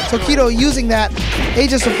now Tokido using that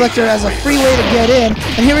Aegis Reflector as a free way to get in.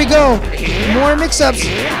 And here we go. More mix-ups.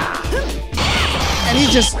 And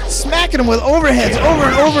he's just smacking him with overheads over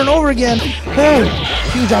and over and over again. Oh,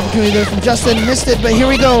 huge opportunity there from Justin. Missed it, but here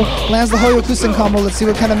we go. Lands the Hoyokusen combo. Let's see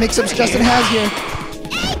what kind of mix-ups Justin has here.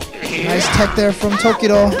 Nice tech there from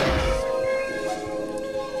Tokido.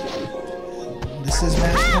 This is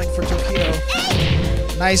match point for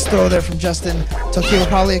Tokido. Nice throw there from Justin. Tokido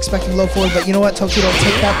probably expecting low forward, but you know what? Tokido will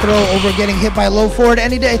take that throw over getting hit by low forward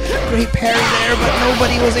any day. Great parry there, but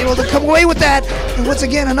nobody was able to come away with that. And once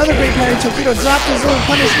again, another great parry. Tokido dropped his little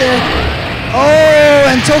punish there. Oh,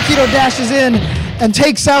 and Tokido dashes in and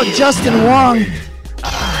takes out Justin Wong.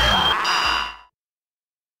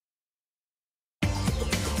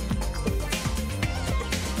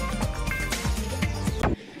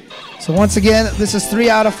 So once again, this is 3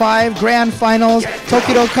 out of 5 grand finals.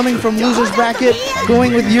 Tokido coming from losers bracket,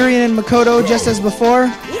 going with Urien and Makoto just as before.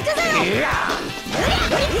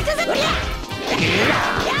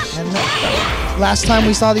 And last time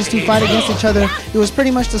we saw these two fight against each other, it was pretty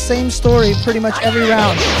much the same story pretty much every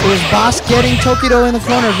round. It was Boss getting Tokido in the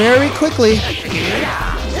corner very quickly,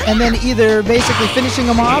 and then either basically finishing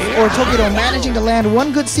him off or Tokido managing to land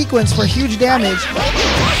one good sequence for huge damage.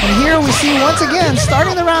 And here we see once again,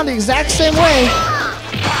 starting the round the exact same way,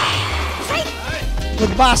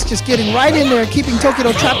 with Boss just getting right in there, keeping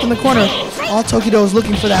Tokido trapped in the corner. All Tokido is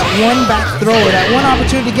looking for that one back throw, that one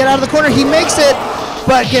opportunity to get out of the corner. He makes it,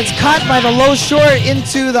 but gets caught by the low short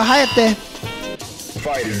into the Hayate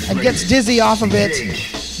and gets dizzy off of it.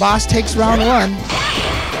 Boss takes round 1.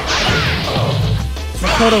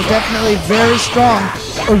 Makoto definitely very strong.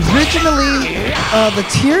 Originally, the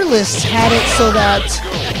tier lists had it so that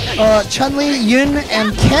Chun-Li, Yun,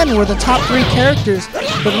 and Ken were the top 3 characters,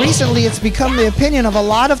 but recently it's become the opinion of a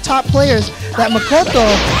lot of top players that Makoto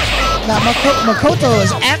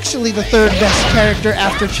is actually the 3rd best character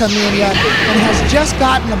after Chun-Li and Yun, and has just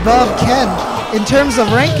gotten above Ken in terms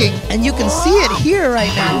of ranking, and you can see it here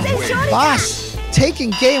right now. Boss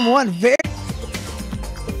taking game 1 very.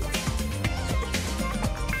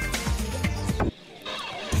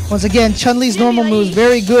 Once again, Chun-Li's normal moves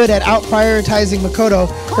very good at out-prioritizing Makoto.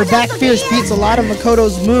 Her back fierce beats a lot of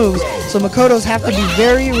Makoto's moves, so Makoto's have to be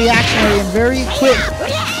very reactionary and very quick.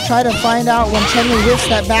 Try to find out when Chun-Li hits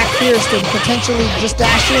that back fierce to potentially just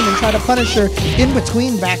dash in and try to punish her in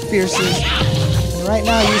between back fierces. And right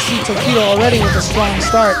now you see Tokido already with a strong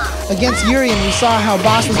start. Against Urien, we saw how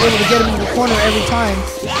Boss was able to get him into the corner every time.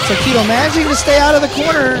 Tokido managing to stay out of the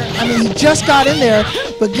corner. I mean, he just got in there,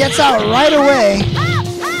 but gets out right away.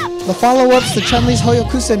 The follow-ups to Chun-Li's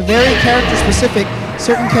Hoyokusen, very character-specific.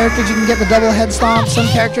 Certain characters you can get the double head stomp. Some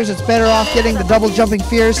characters it's better off getting the double jumping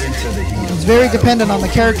fierce. It's very dependent on the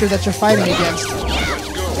character that you're fighting against.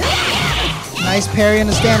 Nice parry and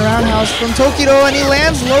a stand roundhouse from Tokido, and he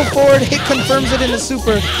lands low forward. Hit confirms it into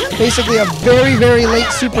super. Basically a very, very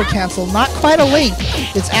late super cancel. Not quite a late.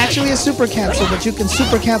 It's actually a super cancel, but you can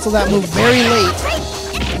super cancel that move very late.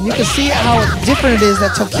 And you can see how different it is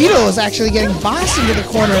that Tokido is actually getting Boss into the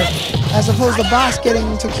corner as opposed to Boss getting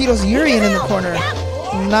Tokido's Urien in the corner.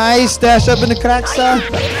 Nice dash up into Kraksa.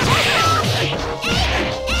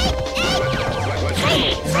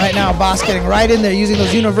 And right now, Boss getting right in there using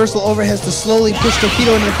those universal overheads to slowly push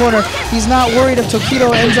Tokido into the corner. He's not worried if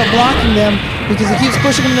Tokido ends up blocking them because he keeps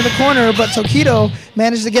pushing him into the corner, but Tokido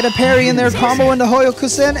managed to get a parry in there, combo into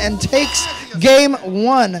Hoyokusen, and takes game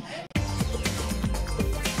 1.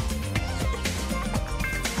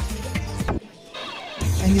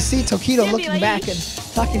 And you see Tokido looking back and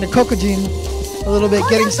talking to Kokujin a little bit,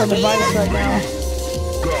 getting some advice right now.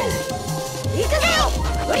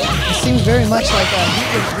 It seems very much like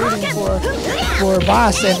Higa's rooting for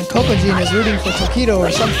Boss and Kokujin is rooting for Tokido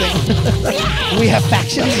or something. Do we have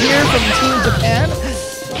factions here from Team Japan?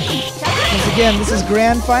 Once again, this is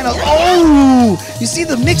grand final. Oh! You see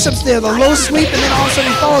the mix-ups there, the low sweep, and then all of a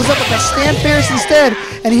sudden he follows up with that stand fierce instead.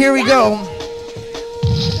 And here we go.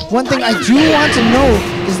 One thing I do want to know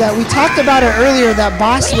is that we talked about it earlier that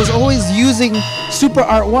Boss was always using Super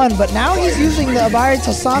Art 1, but now he's using the Abari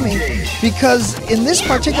Tosami because in this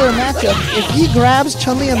particular matchup, if he grabs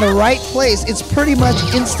Chun-Li in the right place, it's pretty much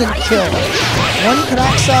instant kill. One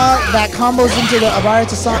Kraksa that combos into the Abari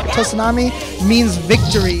Tosanami means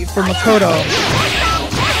victory for Makoto.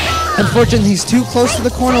 Unfortunately, he's too close to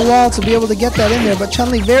the corner wall to be able to get that in there, but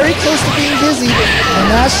Chun-Li very close to being dizzy,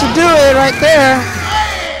 and that should do it right there.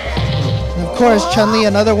 Of course, Chun-Li,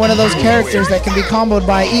 another one of those characters that can be comboed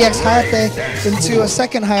by EX Hayate into a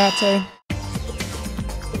second Hayate.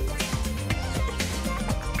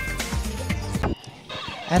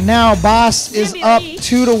 And now Boss is up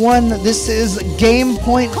 2-1. This is game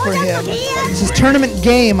point for him. This is tournament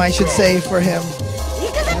game, I should say, for him.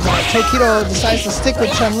 And Tokido decides to stick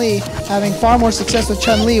with Chun-Li, having far more success with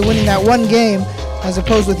Chun-Li, winning that one game as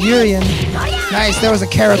opposed with Urien. Nice, there was a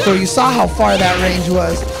carrot throw. You saw how far that range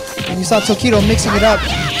was. And you saw Tokido mixing it up.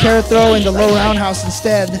 Carrot throw into low roundhouse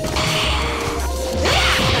instead.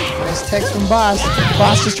 Nice text from Boss.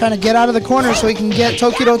 Boss just trying to get out of the corner so he can get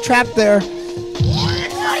Tokido trapped there.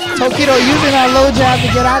 Tokido using that low jab to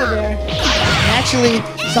get out of there. And actually,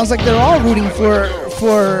 sounds like they're all rooting for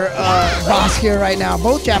Boss here right now.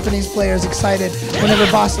 Both Japanese players excited whenever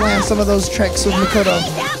Boss lands some of those tricks with Mikoto.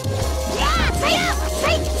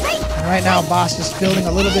 And right now, Boss just building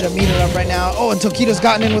a little bit of meter up right now. Oh, and Tokido's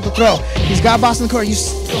gotten in with the throw. He's got Boss in the corner.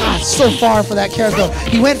 So far for that carrot throw.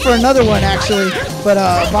 He went for another one actually, but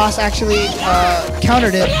Boss actually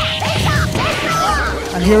countered it.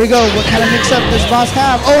 And here we go. What kind of mix-up does Boss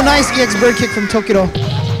have? Oh, nice EX bird kick from Tokido.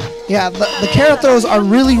 Yeah, the carrot throws are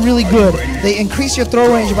really, really good. They increase your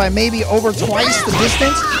throw range by maybe over twice the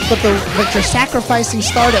distance, but you're sacrificing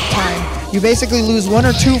startup time. You basically lose 1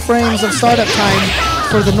 or 2 frames of startup time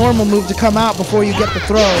for the normal move to come out before you get the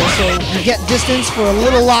throw. So you get distance for a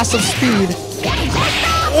little loss of speed.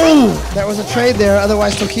 Oh, that was a trade there.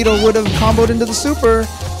 Otherwise, Tokido would have comboed into the super.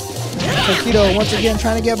 Tokido once again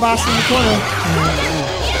trying to get Boss in the corner.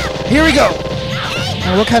 Here we go.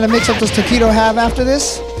 And what kind of mix-up does Tokido have after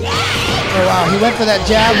this? Oh wow, he went for that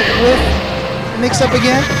jab with mix-up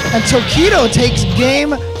again. And Tokido takes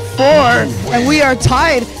game 4. And we are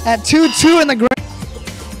tied at 2-2 in the grand.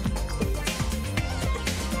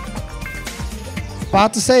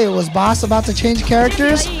 About to say, was Boss about to change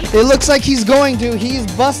characters? It looks like he's going to. He's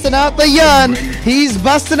busting out the Yun. He's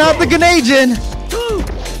busting out the Ganajin.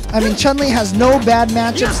 I mean, Chun-Li has no bad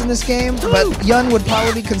matchups in this game, but Yun would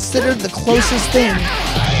probably be considered the closest thing.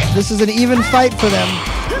 This is an even fight for them.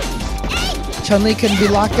 Chun-Li can be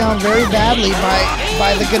locked down very badly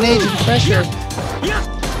by the Ganajin pressure.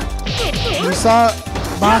 We saw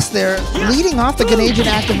Boss there leading off the Ganajin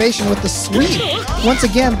activation with the sweep. Once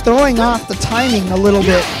again, throwing off the timing a little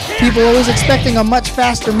bit. People always expecting a much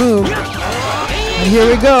faster move. And here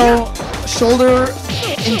we go. Shoulder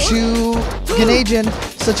into Ganajin.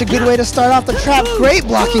 Such a good way to start off the trap. Great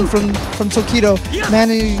blocking from Tokido,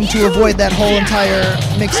 managing to avoid that whole entire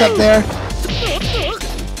mix-up there.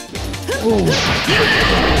 Ooh.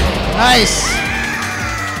 Nice.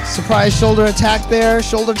 Surprise shoulder attack there.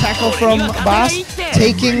 Shoulder tackle from Boss,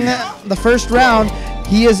 taking the first round.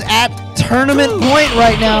 He is at tournament point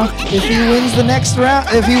right now. If he wins the next round,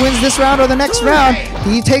 if he wins this round or the next round,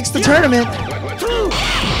 he takes the tournament.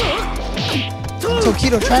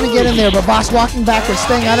 Tokido trying to get in there, but Boss walking backwards,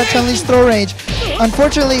 staying out of Chun-Li's throw range.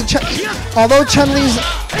 Unfortunately, although Chun-Li's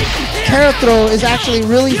carrot throw is actually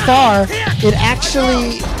really far, it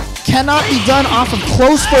actually cannot be done off of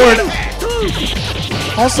close forward.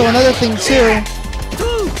 Also, another thing too,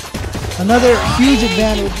 another huge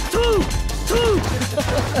advantage.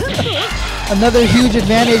 Another huge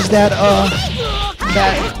advantage that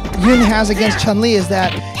Yun has against Chun-Li is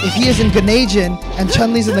that if he is in Ganajin and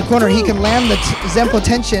Chun-Li's in the corner, he can land the Zempo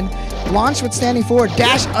tension, launch with standing forward,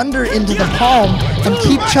 dash under into the palm, and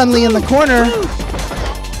keep Chun-Li in the corner. And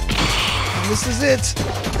this is it.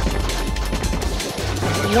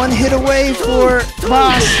 One hit away for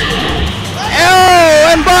Boss.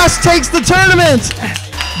 Oh, and Boss takes the tournament.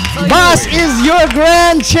 Boss is your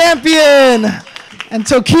grand champion. And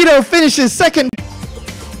Tokido finishes second.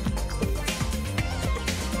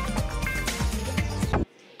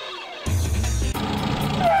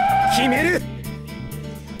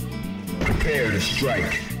 Prepare to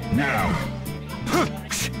strike now.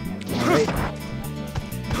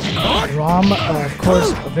 Rom, of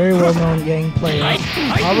course, a very well-known Yang player.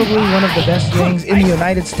 Probably one of the best Yangs in the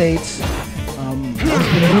United States.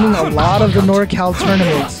 He's been winning a lot of the NorCal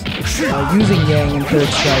tournaments using Yang in third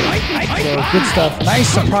strike. So good stuff. Nice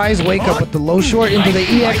surprise wake up with the low short into the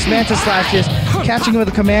EX Manta Slashes. Catching him with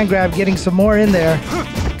a command grab, getting some more in there.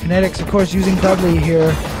 Kinetics, of course, using Dudley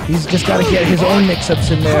here. He's just got to get his own mix-ups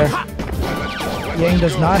in there. Yang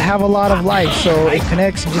does not have a lot of life, so if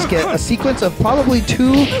Kinetics can just get a sequence of probably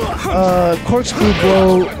 2 corkscrew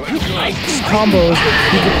blow combos,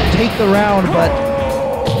 he can take the round, but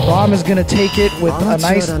Rom is going to take it with a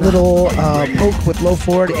nice little poke with low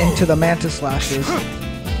forward into the Manta Slashes.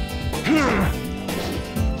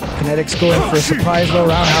 Kinetics going for a surprise low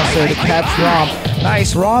roundhouse there to catch Rom.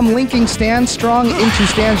 Nice, Rom linking stand strong into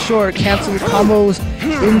stand short, cancel combos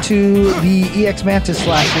into the EX Mantis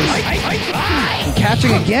flashes. And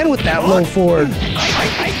catching again with that low forward.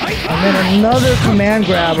 And then another command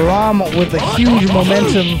grab, Rom with a huge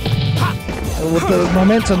momentum, with the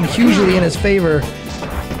momentum hugely in his favor.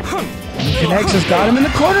 Kinetics has got him in the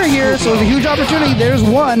corner here, so it's a huge opportunity. There's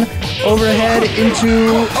one overhead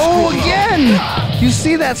into, oh, again! You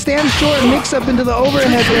see that stand short mix-up into the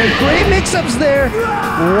overhead there. Great mix-ups there.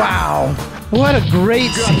 Wow. What a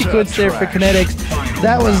great sequence there for Kinetics.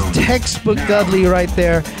 That was textbook Dudley right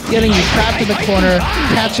there. Getting you trapped in the corner,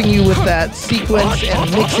 catching you with that sequence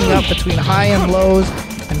and mixing up between high and lows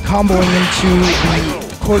and comboing into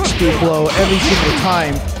the corkscrew blow every single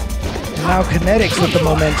time. And now Kinetics with the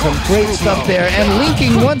momentum. Great stuff there. And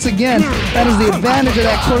linking once again. That is the advantage of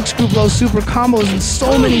that corkscrew blow super combos in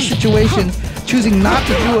so many situations. Choosing not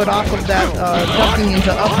to do it off of that ducking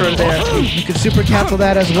into upper there. You could super cancel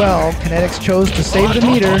that as well. Kinetics chose to save the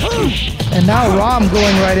meter. And now Rom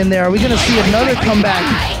going right in there. Are we going to see another comeback?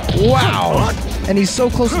 Wow. And he's so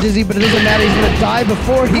close to Dizzy, but it doesn't matter. He's going to die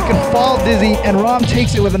before he can fall Dizzy. And Rom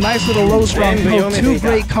takes it with a nice little low strong poke. Two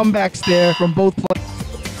great comebacks there from both players.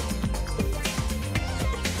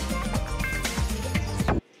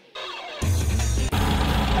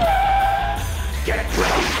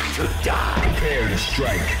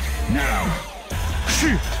 Strike now.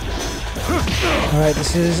 Alright,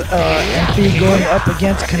 this is MP going up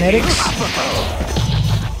against Kinetics.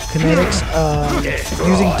 Kinetics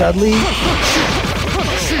using Dudley.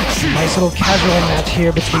 Nice little casual match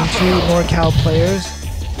here between two NorCal players,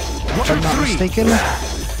 if I'm not mistaken.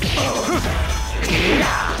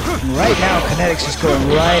 And right now, Kinetics is going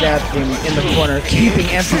right at him in the corner, keeping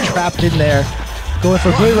MP trapped in there. Going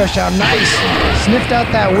for great rush out, nice! Sniffed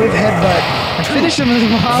out that whip headbutt and finish him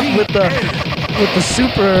off with the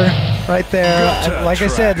super right there. Like I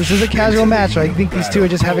said, this is a casual match. I think these two are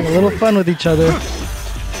just having a little fun with each other.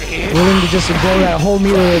 Willing to just blow that whole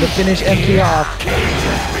meter to finish MP off.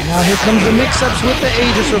 Now here comes the mix-ups with the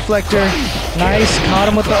Aegis Reflector. Nice, caught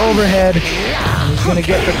him with the overhead. He's gonna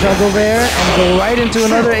get the juggle there and go right into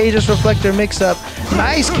another Aegis Reflector mix-up.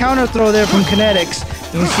 Nice counter throw there from Kinetics.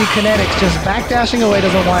 You see Kinetics just backdashing away,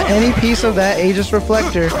 doesn't want any piece of that Aegis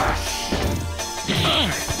Reflector.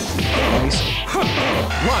 Nice.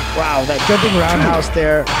 Wow, that jumping roundhouse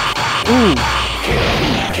there. Ooh.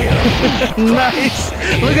 Nice.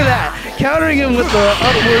 Look at that. Countering him with the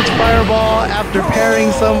upwards fireball after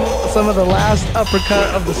parrying some of the last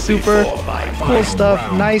uppercut of the super. Cool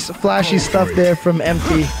stuff. Nice flashy stuff there from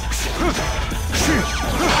MP.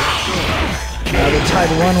 Now they're tied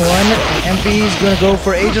 1-1. MP's gonna go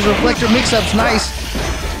for Aegis Reflector mix-ups. Nice.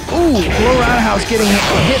 Ooh, low roundhouse getting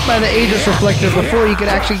hit by the Aegis Reflector before he could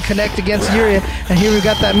actually connect against Urian. And here we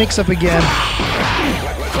got that mix-up again.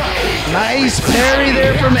 Nice parry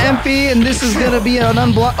there from MP, and this is gonna be an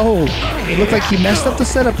unblock. Oh, it looked like he messed up the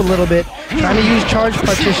setup a little bit. Trying to use charge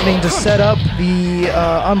partitioning to set up the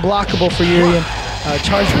unblockable for Urian.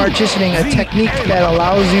 Charge partitioning, a technique that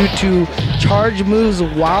allows you to charge moves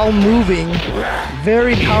while moving.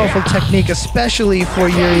 Very powerful technique, especially for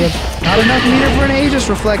Urian. Not enough meter for an Aegis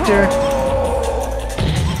Reflector,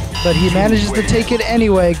 but he manages to take it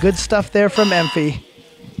anyway. Good stuff there from MP.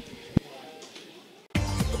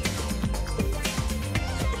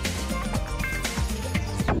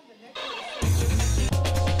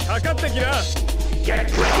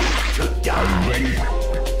 Get ready to die. Ready?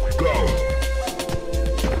 Go.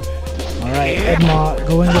 Alright, Edma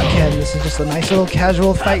going with Ken. This is just a nice little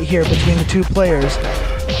casual fight here between the two players.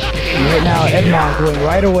 And right now, Edma going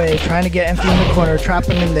right away, trying to get MP in the corner, trap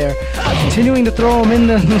him in there. Continuing to throw him in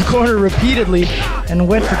the corner repeatedly, and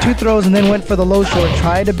went for two throws and then went for the low short.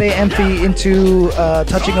 Tried to bait MP into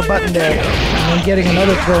touching a button there, and then getting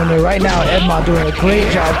another throw in there. Right now, Edma doing a great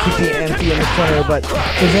job keeping MP in the corner, but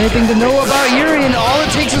if there's anything to know about Urian, all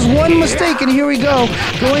it takes is one mistake, and here we go.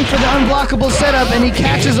 Going for the unblockable setup, and he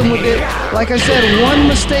catches him with it. Like I said, one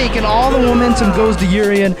mistake, and all the momentum goes to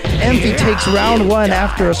Urian. MP takes round one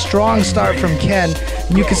after a strong start from Ken.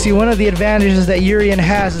 And you can see one of the advantages that Urian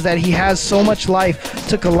has is that he has so much life.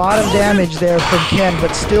 Took a lot of damage there from Ken,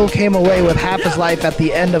 but still came away with half his life at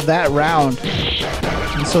the end of that round.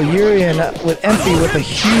 And so Urian with MP with a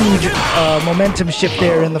huge momentum shift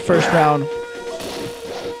there in the first round.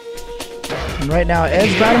 And right now,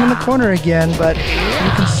 Ed's got him in the corner again, but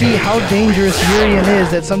you can see how dangerous Urian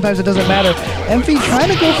is, that sometimes it doesn't matter. MP trying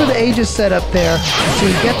to go for the Aegis setup there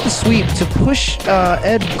to get the sweep, to push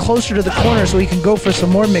Ed closer to the corner so he can go for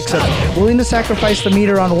some more mix-up. Willing to sacrifice the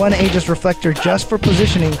meter on one Aegis Reflector just for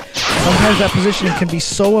positioning. Sometimes that positioning can be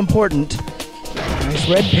so important. Nice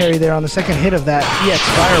red parry there on the second hit of that EX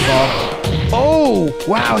Fireball. Oh,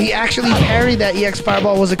 wow, he actually parried that EX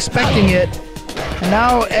Fireball, was expecting it. And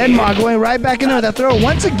now Edma going right back into that throw.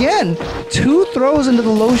 Once again, 2 throws into the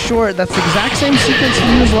low short. That's the exact same sequence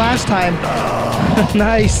he used last time.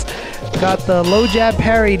 Nice. Got the low jab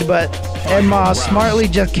parried, but Edma smartly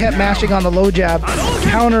just kept mashing on the low jab,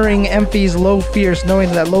 countering Emphy's low fierce,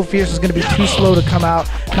 knowing that low fierce was going to be too slow to come out.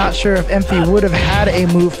 Not sure if Emphy would have had a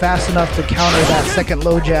move fast enough to counter that second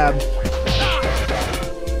low jab.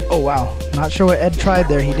 Oh wow, not sure what Ed tried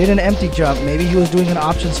there. He did an empty jump. Maybe he was doing an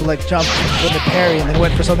option select jump with the parry and then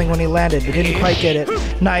went for something when he landed, but didn't quite get it.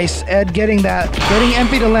 Nice, Ed getting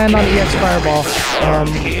Emphy to land on EX Fireball.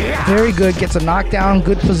 Very good, gets a knockdown,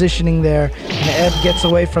 good positioning there. And Ed gets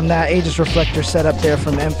away from that Aegis Reflector setup there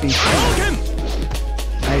from Emphy.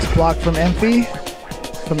 Nice block from Emphy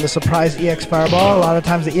from the surprise EX Fireball. A lot of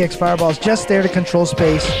times the EX Fireball is just there to control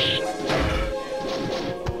space.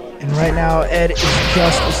 And right now, Ed is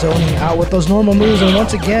just zoning out with those normal moves, and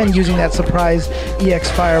once again using that surprise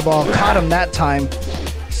EX Fireball. Caught him that time.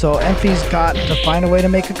 So Emphy's got to find a way to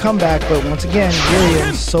make a comeback, but once again,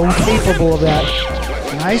 Urian's so capable of that.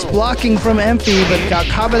 Nice blocking from Emphy, but got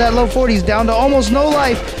caught by that low 40s, down to almost no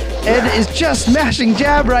life. Ed is just smashing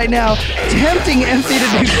jab right now, tempting Emphy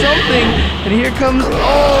to do something. And here comes,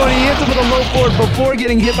 oh, and he hits him with a low forward before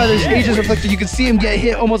getting hit by the Aegis Reflector. You can see him get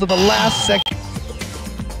hit almost at the last second.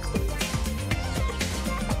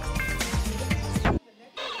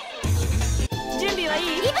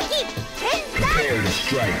 Prepare to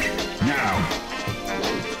strike. Now.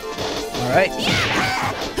 Alright.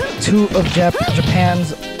 2 of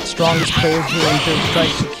Japan's strongest players here in third strike.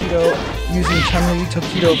 Tokido using Chun-Li.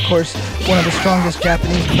 Tokido, of course, one of the strongest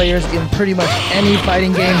Japanese players in pretty much any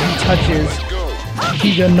fighting game he touches.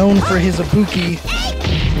 Higa, known for his Ibuki.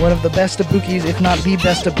 One of the best Ibukis, if not the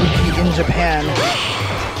best Ibuki in Japan.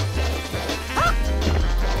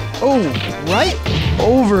 Oh, right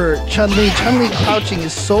over Chun-Li. Chun-Li crouching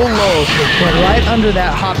is so low, but right under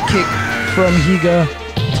that hop kick from Higa.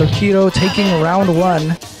 Tokido taking round 1.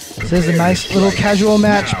 This is a nice little casual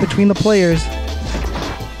match between the players.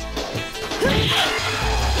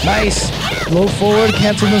 Nice. Low forward,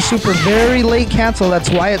 cancel the super. Very late cancel. That's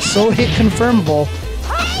why it's so hit confirmable.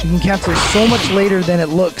 You can cancel so much later than it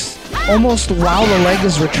looks. Almost while the leg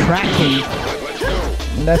is retracting.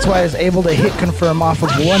 And that's why it's able to hit confirm off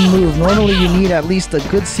of 1 move. Normally you need at least a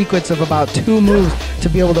good sequence of about 2 moves to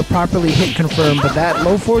be able to properly hit confirm, but that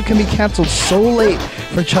low forward can be canceled so late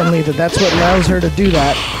for Chun-Li that that's what allows her to do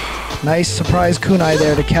that. Nice surprise kunai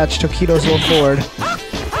there to catch Tokido's low forward.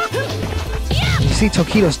 You see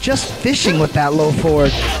Tokido's just fishing with that low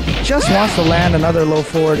forward. He just wants to land another low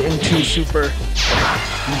forward into super.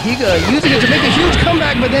 And Higa using it to make a huge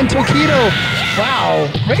comeback, but then Tokido, wow,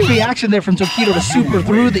 great reaction there from Tokido to super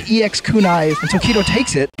through the EX kunai, and Tokido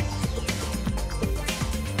takes it.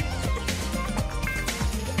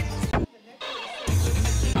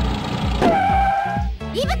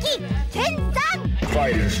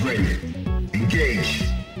 Fighters ready. Engage.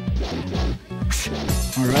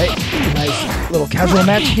 Alright, nice little casual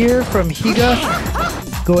match here from Higa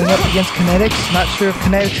going up against Kinetics. Not sure if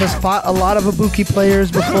Kinetics has fought a lot of Ibuki players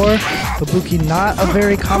before. Ibuki not a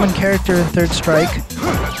very common character in third strike.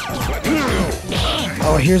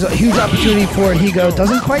 Oh, here's a huge opportunity for Higa.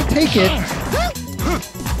 Doesn't quite take it.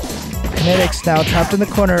 Kinetics now trapped in the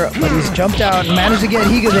corner, but he's jumped out and managed to get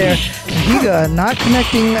Higa there. Higa not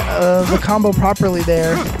connecting the combo properly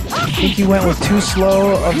there. I think he went with too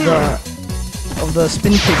slow of the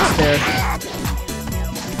spin kicks there.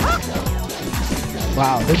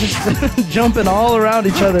 Wow, they're just jumping all around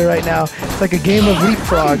each other right now. It's like a game of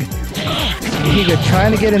leapfrog. Higa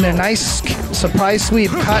trying to get in there. Nice surprise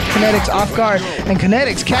sweep. Caught Kinetics off guard. And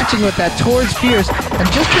Kinetics catching with that towards Fierce.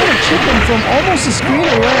 And just trying to chip him from almost a screen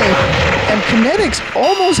away. And Kinetics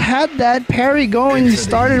almost had that parry going. He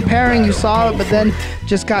started parrying, you saw it, but then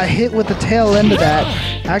just got hit with the tail end of that.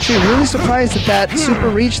 Actually really surprised that super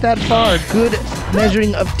reached that far. Good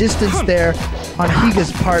measuring of distance there on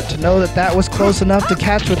Higa's part to know that that was close enough to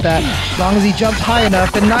catch with that. As long as he jumped high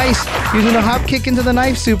enough. And nice, using the hop kick into the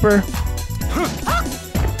knife super.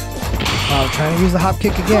 Wow, trying to use the hop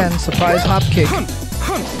kick again. Surprise hop kick.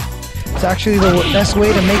 It's actually the best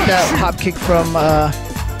way to make that hop kick from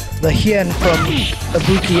the Hien from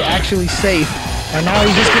Ibuki actually safe. And now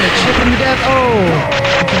he's just going to chip him to death. Oh!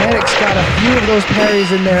 Kinetics got a few of those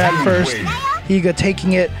parries in there at first. Higa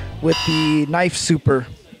taking it with the knife super.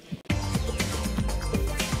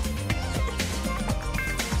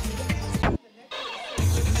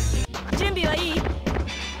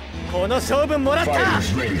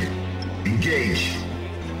 Fighters ready.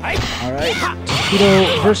 Alright,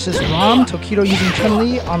 Tokido versus Rom. Tokido using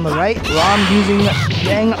Chun-Li on the right, Rom using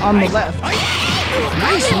Yang on the left.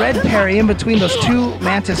 Nice red parry in between those two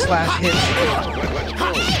Mantis Slash hits.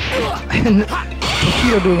 And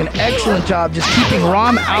Tokido doing an excellent job just keeping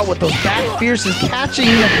Rom out with those back fierces, catching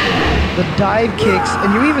the dive kicks.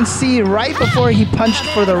 And you even see right before he punched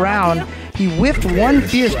for the round, he whiffed one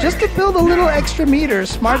fierce just to build a little extra meter.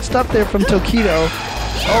 Smart stuff there from Tokido.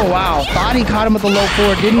 Oh wow, thought he caught him with the low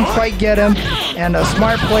forward, didn't quite get him. And a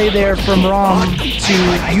smart play there from Rom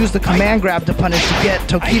to use the command grab to punish to get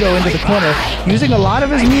Tokido into the corner. Using a lot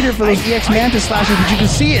of his meter for those EX Mantis Slashes, but you can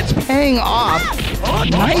see it's paying off.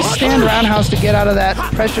 Nice stand roundhouse to get out of that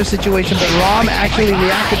pressure situation, but Rom actually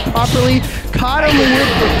reacted properly, caught him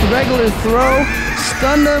with the regular throw,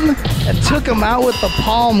 stunned him, and took him out with the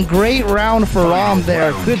palm. Great round for Rom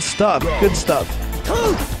there. Good stuff, good stuff.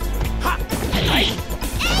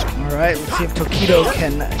 Alright, let's see if Tokido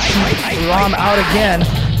can keep Rom out again.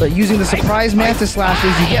 But using the surprise Mantis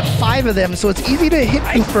Slashes, you get 5 of them, so it's easy to hit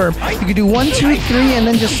confirm. You can do 1, 2, 3, and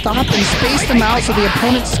then just stop and space them out so the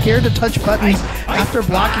opponent's scared to touch buttons after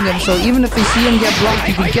blocking him. So even if they see him get blocked,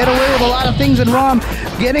 you can get away with a lot of things. And Rom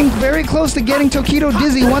getting very close to getting Tokido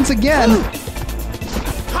dizzy once again.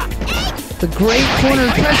 The great corner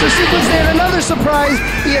pressure sequence there, another surprise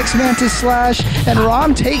EX Mantis Slash, and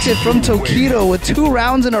Rom takes it from Tokido with 2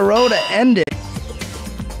 rounds in a row to end it.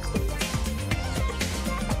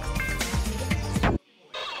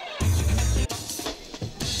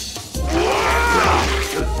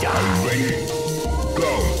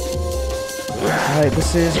 Alright,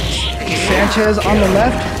 this is Sanchez on the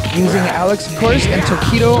left, using Alex of course, and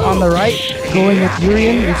Tokido on the right, going with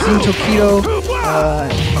Urien. We've seen Tokido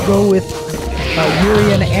go with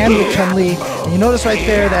Urien and with Chun-Li. And you notice right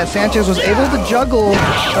there that Sanchez was able to juggle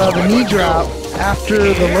the knee drop after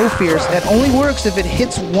the low fierce. That only works if it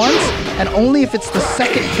hits once and only if it's the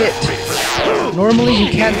second hit. Normally you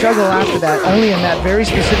can't juggle after that, only in that very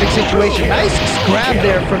specific situation. Nice grab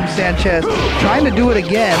there from Sanchez, trying to do it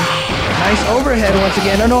again. Nice overhead once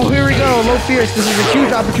again. Oh no, here we go, low fierce. This is a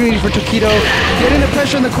huge opportunity for Tokido. Getting the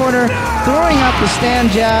pressure in the corner, throwing out the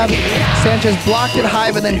stand jab. Sanchez blocked it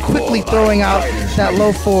high, but then quickly throwing out that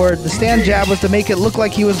low forward. The stand jab was to make it look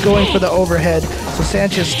like he was going for the overhead. So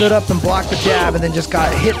Sanchez stood up and blocked the jab and then just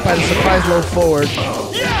got hit by the surprise low forward.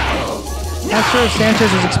 Not sure if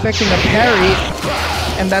Sanchez was expecting a parry,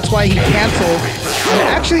 and that's why he canceled. And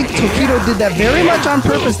actually, Tokido did that very much on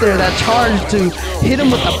purpose there, that charge to hit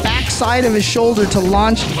him with the back side of his shoulder to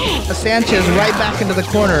launch Sanchez right back into the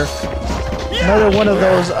corner. Another one of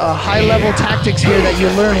those high-level tactics here that you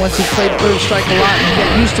learn once you've played Third Strike a lot and you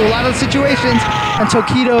get used to a lot of the situations. And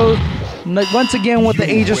Tokido, once again with the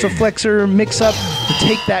Aegis Reflexor mix-up to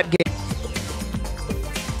take that game.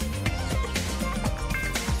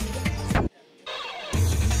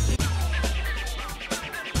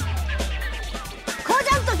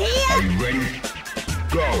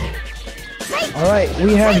 Alright,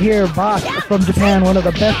 we have here Boss from Japan, one of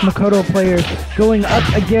the best Makoto players, going up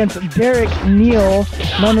against Derek Neal,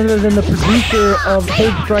 none other than the producer of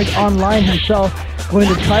Third Strike Online himself, going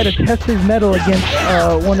to try to test his mettle against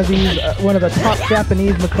one of the top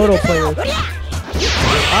Japanese Makoto players.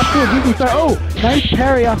 Off to a decent start. Oh, nice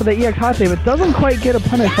parry off of the EX Hate, but doesn't quite get a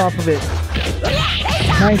punish off of it.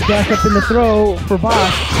 Nice dash up in the throw for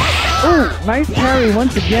Boss. Ooh, nice parry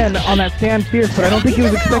once again on that stand fierce, but I don't think he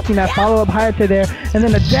was expecting that follow-up Hayate there. And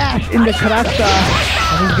then a dash into Karaksa,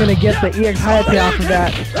 and he's going to get the EX Hayate off of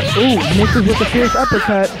that. Ooh, misses with the fierce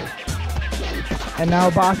uppercut. And now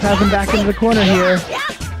Boss has him back into the corner here.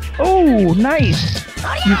 Ooh, nice!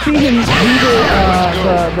 You see him do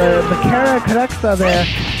the Karaksa there.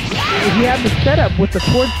 He had the setup with the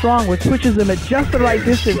sword strong, which pushes him at just the right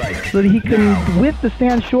distance so that he can whip the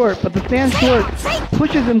stand short, but the stand short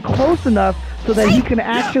pushes him close enough so that he can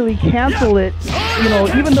actually cancel it, you know,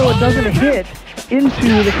 even though it doesn't hit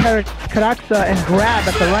into the Karaksa and grab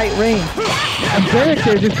at the right range. And Derek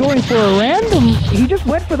there just going for a random, he just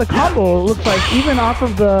went for the combo, it looks like, even off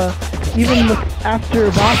of the,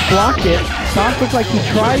 after Boss blocked it. Boss looked like he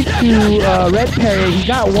tried to red parry. He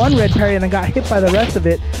got one red parry and then got hit by the rest of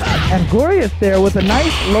it. And Glorious there with a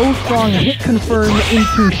nice low strong hit confirm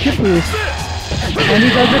into Shippu. And he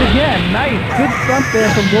does it again. Nice. Good stuff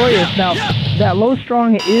there from Glorious. Now, that low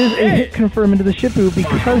strong is a hit confirm into the Shippu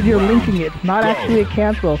because you're linking it. It's not actually a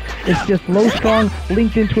cancel. It's just low strong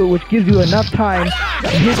linked into it, which gives you enough time.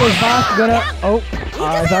 And here goes Boss gonna... Oh,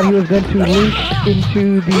 I thought he was going to link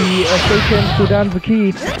into the Seiken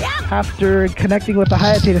Sudanzuki. after connecting with the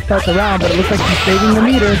Hayate to start the round, but it looks like he's saving the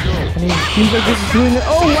meter, and he seems like he's doing it.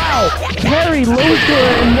 Oh wow! Parry, low throw,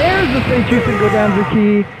 and there's the Seishu go down to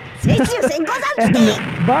key. And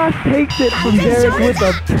Boss takes it from Derek with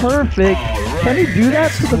a perfect. Can he do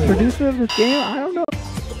that to the producer of this game? I don't know.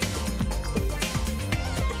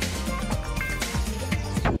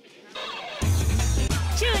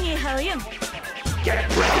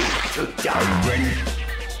 Get ready to die. Are you ready?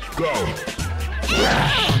 Go.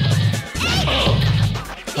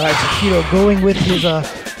 Alright, Tokido going with his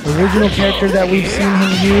original character that we've seen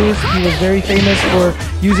him use. He was very famous for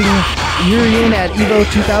using Yurien at EVO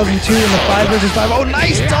 2002 in the 5 vs 5. Oh,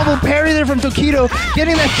 nice double parry there from Tokido,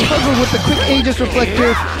 getting that juggle with the quick Aegis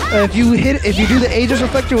Reflector. If you do the Aegis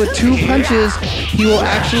Reflector with 2 punches, he will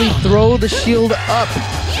actually throw the shield up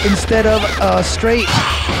instead of straight.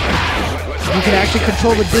 You can actually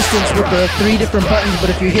control the distance with the 3 different buttons, but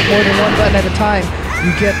if you hit more than 1 button at a time,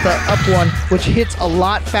 you get the up one, which hits a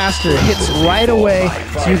lot faster. It hits right away,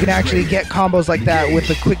 so you can actually get combos like that with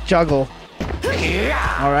the quick juggle.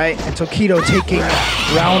 Alright, and Tokido taking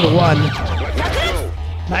round 1.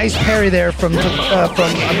 Nice parry there from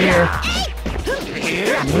Amir.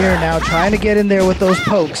 Amir now trying to get in there with those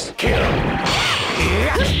pokes. And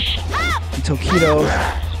Tokido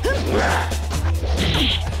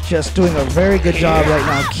just doing a very good job right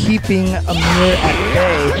now, keeping Amir at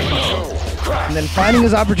bay. And then finding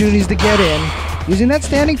his opportunities to get in. Using that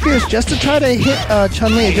standing fierce just to try to hit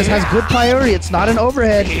Chun-Li. It just has good priority. It's not an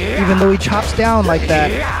overhead, even though he chops down like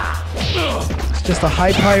that. It's just a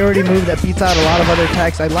high priority move that beats out a lot of other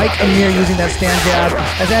attacks. I like Amir using that stand jab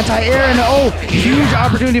as anti-air, and oh, huge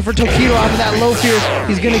opportunity for Tokido off of that low fierce.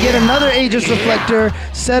 He's going to get another Aegis Reflector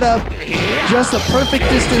set up. Just a perfect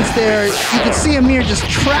distance there. You can see Amir just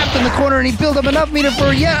trapped in the corner, and he built up enough meter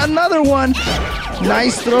for yet another one.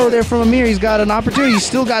 Nice throw there from Amir. He's got an opportunity. He's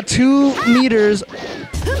still got 2 meters.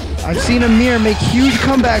 I've seen Amir make huge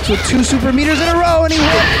comebacks with 2 super meters in a row, and he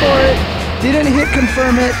went for it. Didn't hit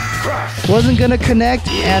confirm it. Wasn't going to connect,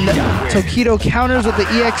 and Tokido counters with the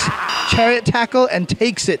EX Chariot Tackle and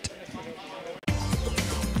takes it.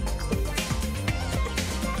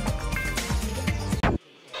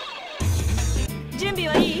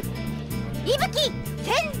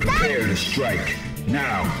 Prepare to strike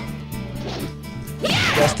now.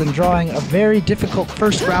 Justin drawing a very difficult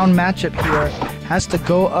first round matchup here. Has to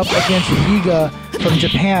go up against Higa from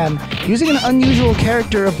Japan, using an unusual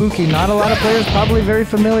character, Ibuki. Not a lot of players probably very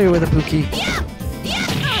familiar with Ibuki.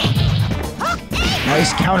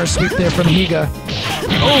 Nice counter sweep there from Higa.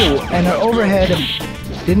 Oh, and an overhead.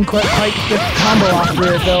 Didn't quite get the combo off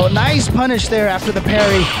there though. Nice punish there after the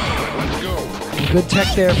parry. Good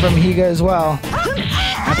tech there from Higa as well.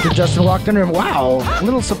 After Justin walked under him. Wow,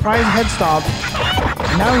 little surprise head stomp.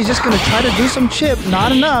 Now he's just going to try to do some chip,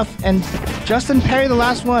 not enough, and Justin parried the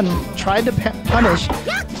last one, tried to punish.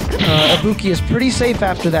 Ibuki is pretty safe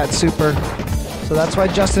after that super, so that's why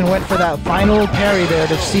Justin went for that final parry there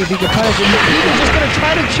to see if he could punish him. He's just going to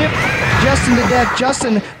try to chip Justin to death.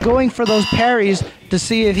 Justin going for those parries to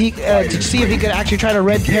see if he could actually try to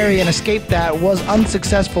red parry and escape that. Was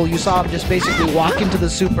unsuccessful. You saw him just basically walk into the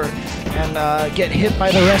super and get hit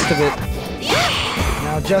by the rest of it.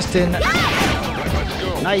 Now Justin,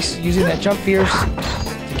 nice, using that jump fierce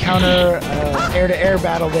to counter air-to-air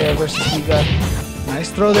battle there versus Higa.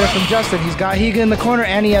 Nice throw there from Justin. He's got Higa in the corner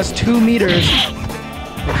and he has 2 meters.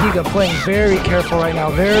 But Higa playing very careful right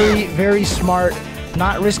now. Very, very smart.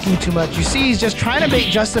 Not risking too much. You see he's just trying to bait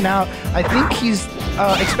Justin out. I think he's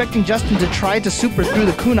expecting Justin to try to super through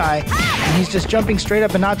the kunai. And he's just jumping straight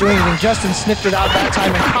up and not doing anything. Justin sniffed it out that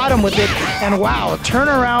time and caught him with it. And wow,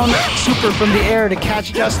 turnaround super from the air to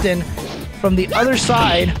catch Justin from the other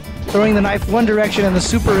side, throwing the knife one direction and the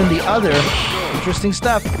super in the other. Interesting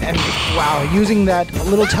stuff. And wow, using that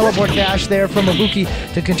little teleport dash there from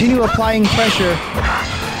Ibuki to continue applying pressure.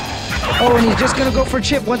 Oh, and he's just gonna go for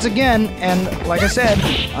chip once again, and like I said,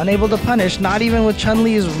 unable to punish, not even with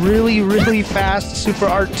Chun-Li's really, really fast Super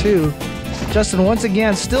Art 2. Justin once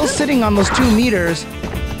again still sitting on those 2 meters,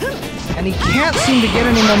 and he can't seem to get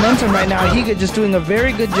any momentum right now. Higa just doing a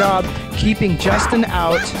very good job keeping Justin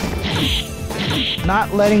out,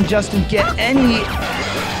 not letting Justin get any way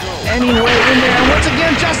in there. And once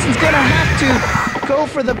again, Justin's gonna have to go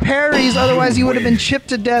for the parries, otherwise he would have been chipped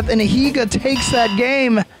to death, and Higa takes that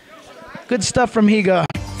game. Good stuff from Higa.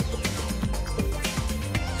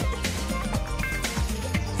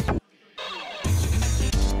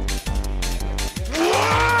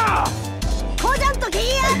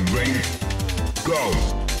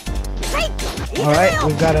 Alright,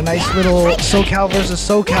 we've got a nice little SoCal versus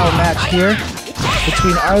SoCal match here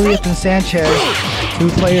between Arlieth and Sanchez. who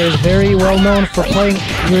players very well known for playing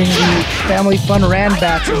during the Family Fun Ran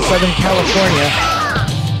Bats in Southern California.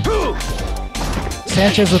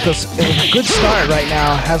 Sanchez with a good start right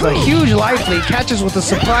now, has a huge life lead, catches with a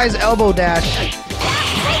surprise elbow dash.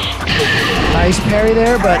 Nice parry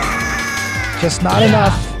there, but just not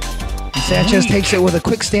enough. And Sanchez takes it with a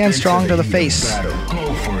quick stand strong to the face. All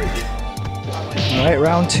right,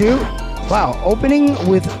 round 2. Wow, opening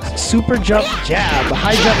with super jump jab,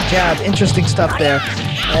 high jump jab, interesting stuff there.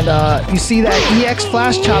 And you see that EX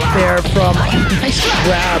flash chop there from nice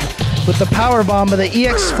grab with the power bomb, but the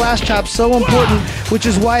EX flash chop so important, which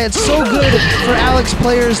is why it's so good for Alex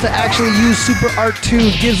players to actually use Super Art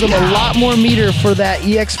 2. Gives them a lot more meter for that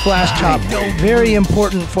EX flash chop. Very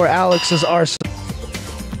important for Alex's arsenal.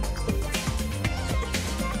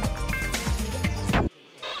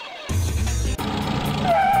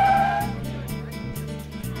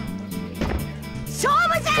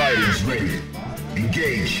 Fighters ready.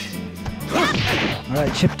 Engage.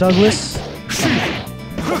 Alright, Chip Douglas.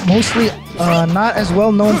 Mostly not as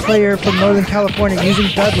well-known player from Northern California, using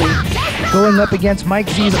Dudley, going up against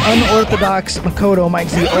MikeZ's unorthodox Makoto.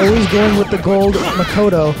 MikeZ always going with the gold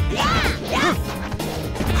Makoto.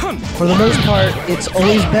 For the most part, it's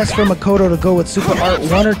always best for Makoto to go with Super Art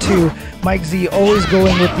 1 or 2. MikeZ always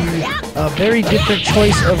going with the very different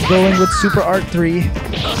choice of going with Super Art 3.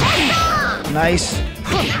 Nice.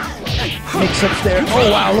 Mix-ups there. Oh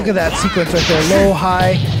wow, look at that sequence right there. Low,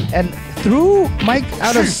 high, and threw Mike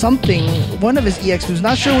out of something, one of his EX moves,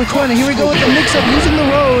 not sure which one. And here we go with the mix-up using the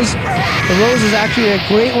Rose. The Rose is actually a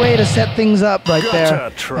great way to set things up right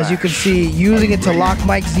there. As you can see, using it to lock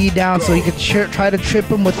MikeZ down so he could try to trip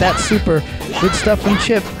him with that super. Good stuff from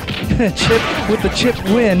Chip. Chip with the chip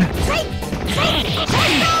win.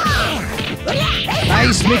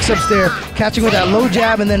 Nice mix-ups there, catching with that low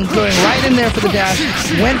jab and then going right in there for the dash.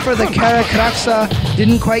 Went for the Kara Kraksa,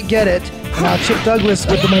 didn't quite get it. And now Chip Douglas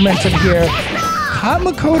with the momentum here. Caught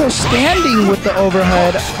Makoto standing with the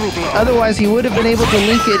overhead, otherwise he would have been able to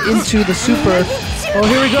link it into the super. Oh,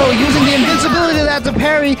 here we go, using the invincibility of that to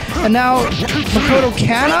parry, and now Makoto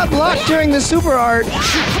cannot block during the super art.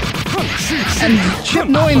 And Chip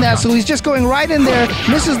knowing that, so he's just going right in there,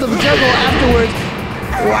 misses the juggle afterwards.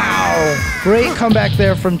 Wow, great comeback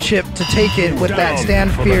there from Chip to take it with that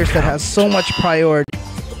stand fierce that has so much priority.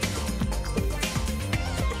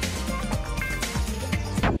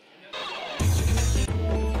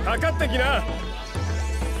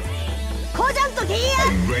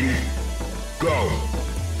 Ready? Go.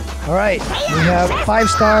 All right, we have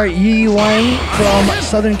 5-star Wong from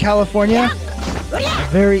Southern California. A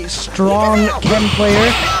very strong Ken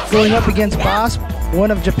player going up against Boss,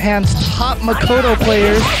 one of Japan's top Makoto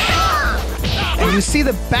players. And you see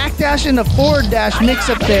the backdash and the forward dash mix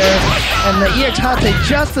up there, and the EX Hate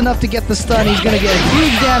just enough to get the stun. He's going to get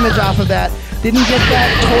huge damage off of that. Didn't get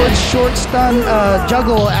that towards short stun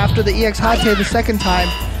juggle after the EX Hate the second time,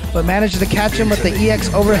 but managed to catch him with the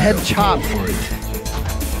EX overhead chop.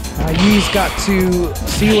 Yi's got to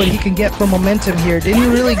see what he can get from momentum here.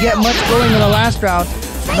 Didn't really get much going in the last round.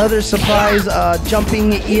 Another surprise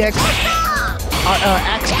jumping EX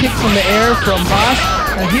axe kick from the air from Boss.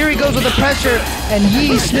 And here he goes with the pressure, and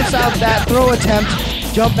Yi sniffs out that throw attempt.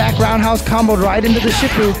 Jump back roundhouse comboed right into the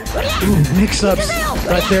Shippu. Ooh, mix-ups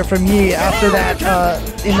right there from Yi after that,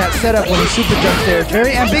 in that setup when he super jumps there.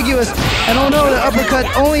 Very ambiguous, and oh no, the uppercut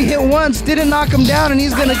only hit once, didn't knock him down, and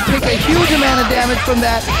he's gonna take a huge amount of damage from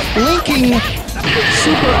that, linking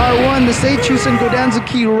Super R1, the Seichusen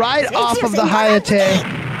Godanzuki right off of the Hayate.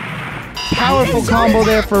 Powerful combo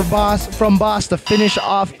there for from Boss to finish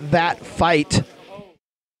off that fight.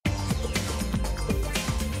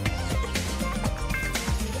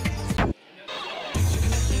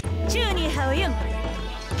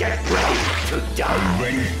 Get ready to die.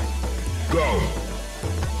 Ready? Go.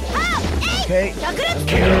 Okay,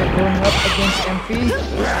 Amir going up against Emphy.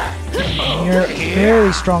 Amir,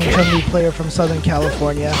 very strong Chun-Li player from Southern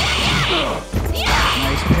California.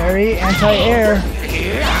 Nice parry, anti-air,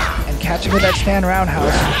 and catching with that stand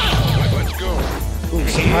roundhouse. Ooh,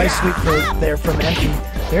 some high sweep there from Emphy.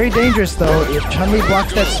 Very dangerous though. If Chun-Li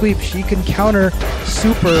blocks that sweep, she can counter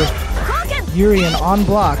super Urian on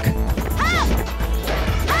block.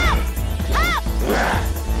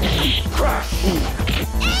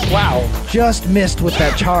 Wow, just missed with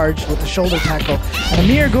that charge with the shoulder tackle. And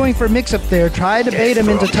Amir going for mix-up there, tried to bait him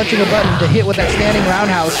into touching a button to hit with that standing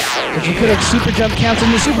roundhouse, but you could have super jump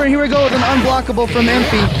canceled the super. Here we go with an unblockable from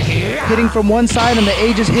Emphy, hitting from one side and the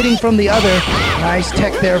Aegis hitting from the other. Nice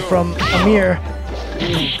tech there from Amir.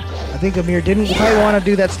 I think Amir didn't quite want to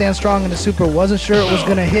do that stand strong in the super, wasn't sure it was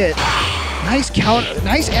going to hit. Nice count,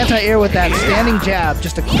 nice anti-air with that standing jab.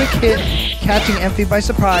 Just a quick hit, catching Emphy by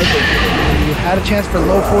surprise. You had a chance for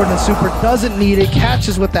low forward and the super, doesn't need it.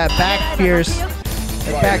 Catches with that back fierce.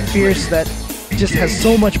 That back fierce that just has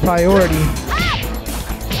so much priority.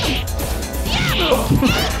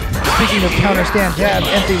 Speaking of counter stand jab,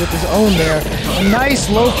 Emphy with his own there. A nice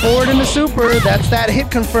low forward in the super. That's that hit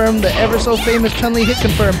confirm, the ever so famous Chun-Li hit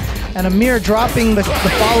confirm. And Amir dropping the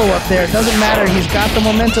follow-up there. It doesn't matter, he's got the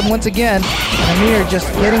momentum once again. And Amir just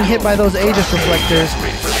getting hit by those Aegis reflectors.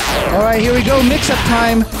 Alright, here we go, mix-up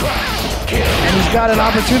time. And he's got an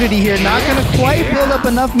opportunity here. Not going to quite build up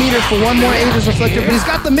enough meters for one more Aegis reflector, but he's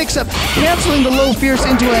got the mix-up, canceling the low fierce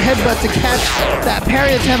into a headbutt to catch that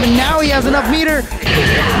parry attempt, and now he has enough meter.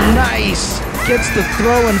 Nice. Gets the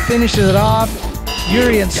throw and finishes it off.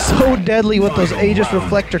 Urian so deadly with those Aegis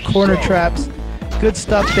reflector corner traps. Good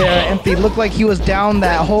stuff there. Emphy looked like he was down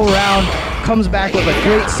that whole round. Comes back with a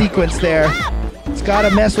great sequence there. It's got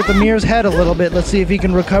to mess with Amir's head a little bit. Let's see if he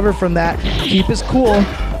can recover from that. Keep his cool.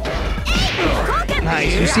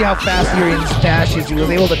 Nice. You see how fast Urian's dash is. He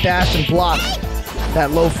was able to dash and block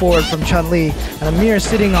that low forward from Chun-Li. And Amir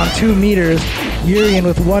sitting on 2 meters. Urian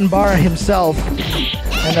with 1 bar himself.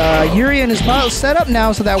 And Urian is set up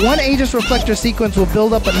now so that one Aegis reflector sequence will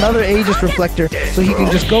build up another Aegis reflector so he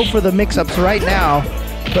can just go for the mix-ups right now.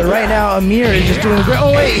 But right now, Amir is just doing great.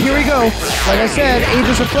 Oh wait, here we go. Like I said,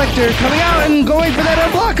 Aegis reflector coming out and going for that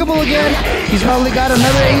unblockable again. He's probably got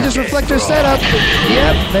another Aegis reflector setup.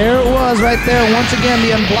 Yep, there it was right there. Once again,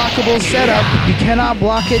 the unblockable setup. You cannot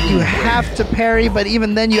block it, you have to parry, but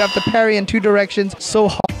even then you have to parry in 2 directions. So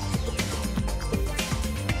hard.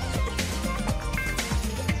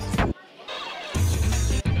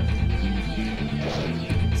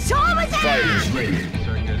 Fighters ready.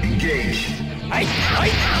 Engage.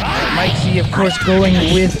 MikeZ, of course, going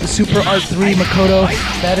with Super Art 3 Makoto.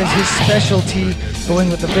 That is his specialty, going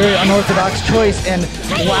with a very unorthodox choice. And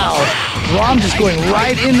wow, Rom just going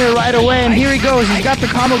right in there right away. And here he goes. He's got the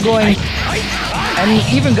combo going. And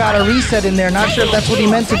he even got a reset in there. Not sure if that's what he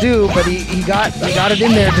meant to do, but he got it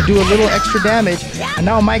in there to do a little extra damage. And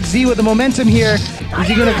now MikeZ with the momentum here. Is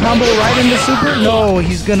he going to combo right into super? No,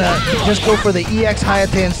 he's going to just go for the EX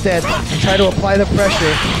Hayate instead and try to apply the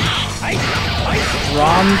pressure.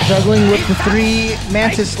 Rom juggling with the 3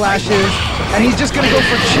 Mantis slashes, and he's just going to go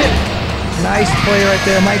for chip. Nice play right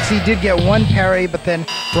there. MikeZ did get 1 parry, but then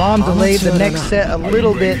Rom delayed the next set a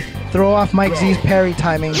little bit. Throw off MikeZ's parry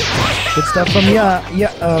timing. Good stuff from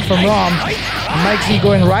Rom. MikeZ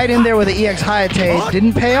going right in there with the EX Hayate.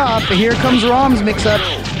 Didn't pay off, but here comes Rom's mix-up.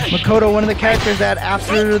 Makoto, one of the characters that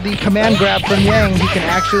after the command grab from Yang, he can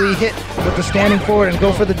actually hit with the standing forward and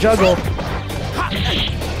go for the juggle.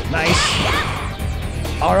 Nice.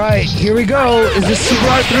 Alright, here we go. Is this Super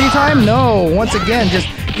Art 3 time? No. Once again, just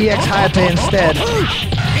EX Hayate instead.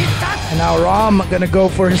 And now Rom gonna go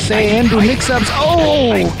for his Sei Enbu mix-ups.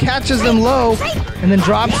 Oh! Catches them low and then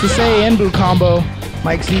drops the Sei Enbu combo.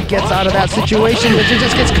 MikeZ gets out of that situation, but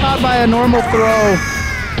just gets caught by a normal throw.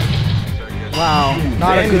 Wow,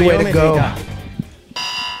 not a good way to go.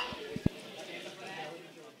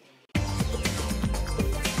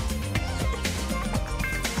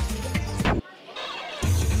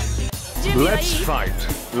 Let's fight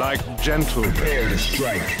like gentlemen. Prepare to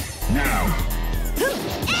strike now.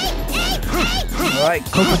 Alright,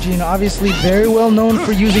 Kokujin obviously very well known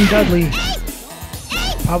for using Dudley.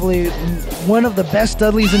 Probably one of the best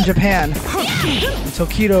Dudleys in Japan. And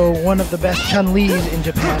Tokido, one of the best Chun-Lis in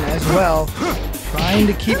Japan as well. Trying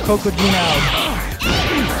to keep Kokujin out.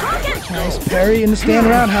 Nice parry in the stand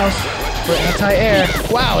roundhouse for anti-air.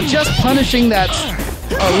 Wow, just punishing that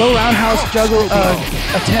low roundhouse juggle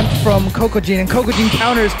attempt from Kokujin. And Kokujin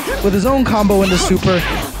counters with his own combo into super.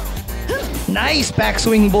 Nice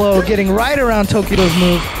backswing blow, getting right around Tokido's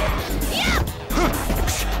move.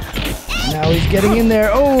 Now he's getting in there.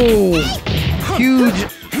 Oh, huge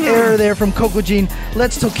error there from Kokujin.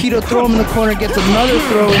 Lets Tokido throw him in the corner, gets another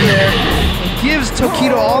throw in there. Gives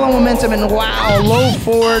Tokido all the momentum, and wow, low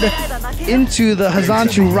forward into the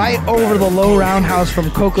Hazanchu right over the low roundhouse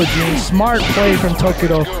from Kokujin. Smart play from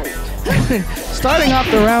Tokido. Starting off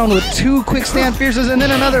the round with 2 quick stand fierces and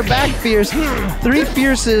then another back fierce. 3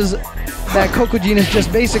 fierces that Kokujin has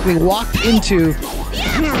just basically walked into.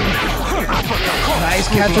 Nice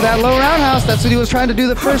catch of that low roundhouse. That's what he was trying to do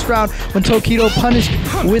the first round when Tokido punished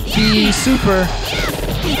with the super.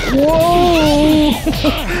 Whoa!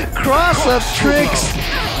 Cross-up tricks.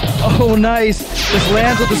 Oh, nice. Just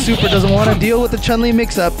lands with the super. Doesn't want to deal with the Chun-Li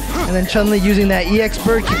mix-up. And then Chun-Li using that EX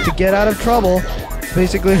bird kick to get out of trouble.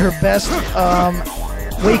 Basically her best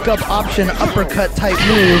wake-up option uppercut type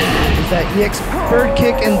move. that EX bird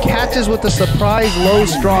kick and catches with the surprise low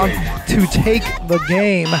strong to take the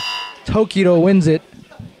game. Tokido wins it.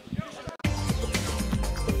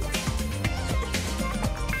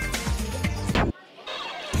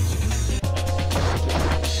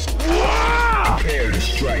 Prepare to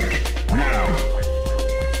strike. Now.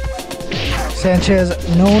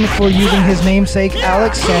 Sanchez, known for using his namesake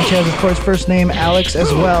Alex. Sanchez, of course, first name Alex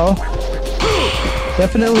as well.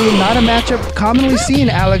 Definitely not a matchup commonly seen,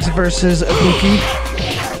 Alex versus Ibuki.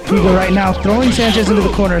 Higa right now throwing Sanchez into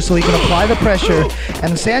the corner so he can apply the pressure.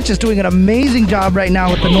 And Sanchez doing an amazing job right now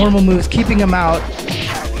with the normal moves, keeping him out.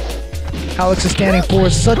 Alex is standing for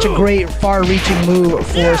such a great far-reaching move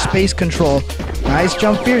for space control. Nice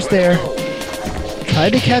jump Fierce there.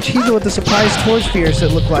 Tried to catch Higa with the surprise towards Fierce,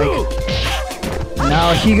 it looked like.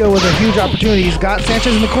 Now Higa with a huge opportunity. He's got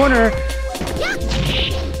Sanchez in the corner.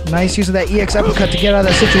 Nice use of that EX uppercut to get out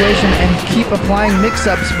of that situation and keep applying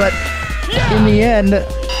mix-ups, but in the end,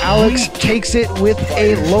 Alex takes it with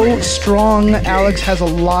a low strong. Alex has a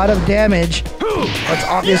lot of damage. That's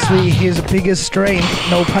obviously his biggest strength,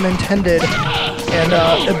 no pun intended. And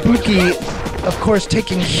Ibuki, of course,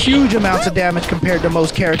 taking huge amounts of damage compared to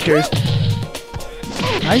most characters.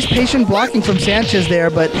 Nice patient blocking from Sanchez there,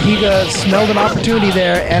 but Higa smelled an opportunity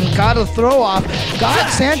there and got a throw off. Got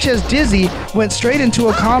Sanchez dizzy, went straight into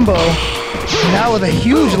a combo. Now with a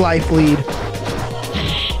huge life lead.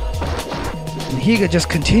 And Higa just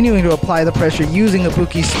continuing to apply the pressure, using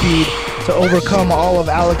Ibuki's speed to overcome all of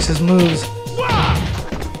Alex's moves.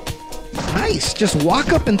 Nice, just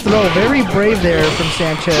walk up and throw. Very brave there from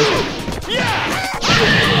Sanchez.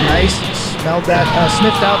 Nice, smelled that,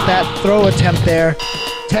 sniffed out that throw attempt there.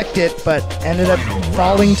 Teched it, but ended up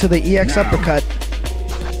falling to the EX uppercut.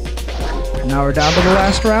 Now we're down to the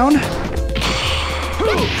last round.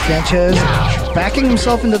 Sanchez backing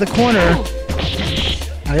himself into the corner.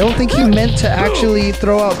 I don't think he meant to actually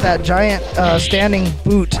throw out that giant standing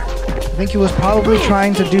boot. I think he was probably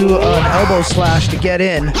trying to do an elbow slash to get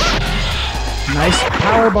in. Nice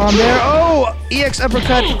power bomb there. Oh! EX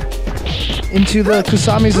uppercut into the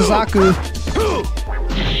Kusami Zazaku.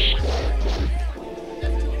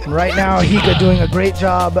 And right now, Higa doing a great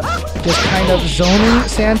job just kind of zoning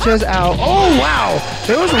Sanchez out. Oh, wow!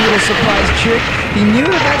 There was a little surprise trick. He knew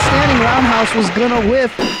that standing roundhouse was gonna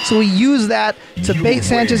whiff, so he used that to bait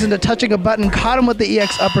Sanchez into touching a button, caught him with the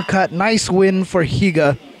EX uppercut. Nice win for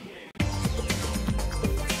Higa.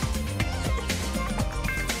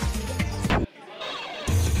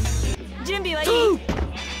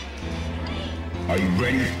 Are you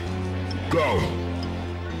ready? Go.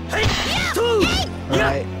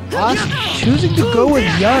 Alright, Boss choosing to go with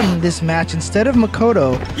Yun this match instead of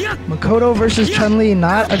Makoto. Makoto versus Chun-Li,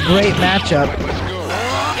 not a great matchup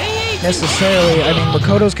necessarily. I mean,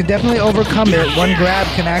 Makoto's can definitely overcome it. One grab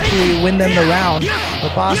can actually win them the round.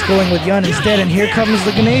 But Boss going with Yun instead, and here comes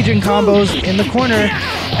the Ganajin combos in the corner.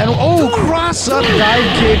 And oh, cross-up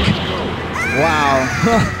dive kick.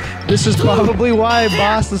 Wow. This is probably why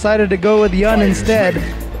Boss decided to go with Yun instead.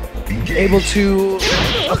 Able to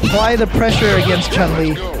apply the pressure against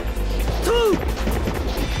Chun-Li.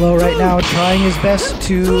 fLoE right now trying his best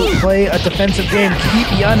to play a defensive game, keep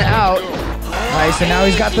Yun out. Nice, and now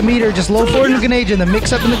he's got the meter, just low forward in the Ganajin. The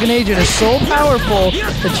mix-up in the Ganajin is so powerful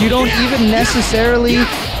that you don't even necessarily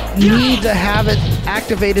need to have it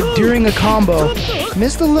activated during a combo.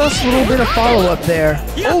 Missed a little bit of follow-up there.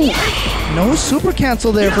 Oh, no super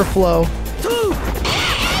cancel there for fLoE.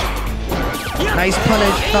 Nice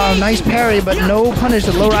punish, nice parry, but no punish.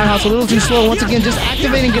 The low roundhouse a little too slow. Once again, just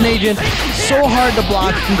activating Ganajin. So hard to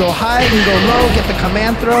block. You can go high, you can go low, get the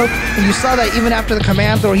command throw. And you saw that even after the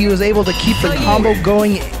command throw, he was able to keep the combo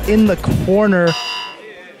going in the corner.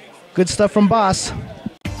 Good stuff from Boss.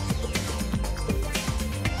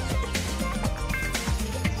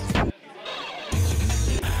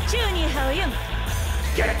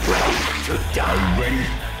 Get ready to die. Are you ready?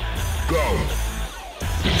 Go.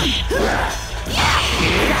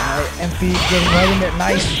 MP getting right in there,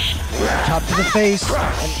 nice. Chop to the face.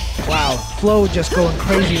 And wow, fLoE just going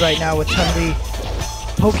crazy right now with Chun-Li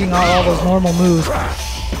poking out all those normal moves. Trying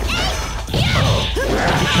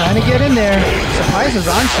to get in there. Surprises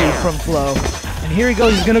Anshu from fLoE. And here he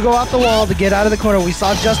goes, he's gonna go off the wall to get out of the corner. We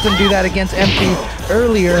saw Justin do that against MP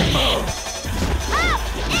earlier.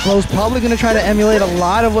 fLoE's probably going to try to emulate a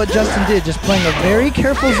lot of what Justin did, just playing a very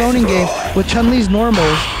careful zoning game with Chun-Li's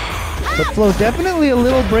normals. But fLoE definitely a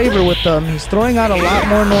little braver with them. He's throwing out a lot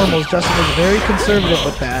more normals. Justin is very conservative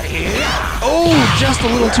with that. Oh, just a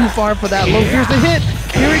little too far for that low. Here's the hit.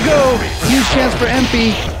 Here we go. Huge chance for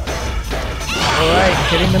MP.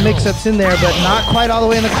 Alright, getting the mix-ups in there, but not quite all the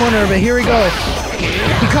way in the corner, but here we go.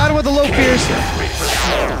 He caught him with the low fierce.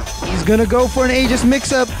 He's gonna go for an Aegis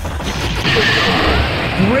mix-up.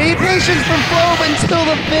 Great patience from fLoE until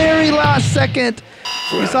the very last second.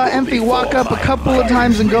 We saw Emphy walk up a couple of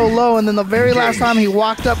times and go low, and then the very last time he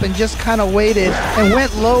walked up and just kind of waited and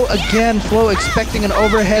went low again. fLoE expecting an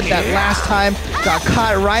overhead that last time, got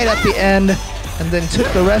caught right at the end, and then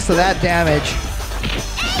took the rest of that damage.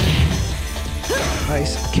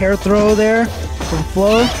 Nice carry throw there from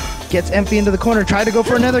fLoE. Gets Emphy into the corner. Tried to go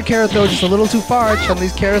for another carry throw, just a little too far.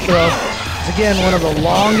 Chun-Li's carry throw. It's again one of the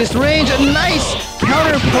longest range. A nice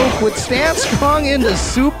counter poke with stand strong into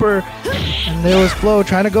super. And there was fLoE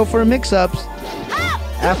trying to go for a mix-ups.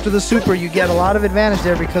 After the super, you get a lot of advantage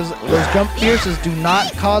there because those jump fierces do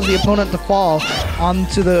not cause the opponent to fall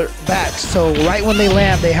onto the back. So right when they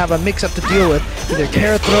land, they have a mix-up to deal with. Either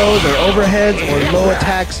carry throws or overheads or low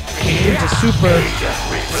attacks into super.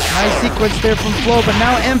 Nice sequence there from fLoE, but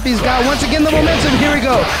now Emphy's got once again the momentum. Here we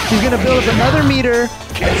go. He's going to build up another meter,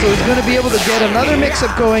 and so he's going to be able to get another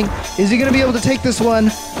mix-up going. Is he going to be able to take this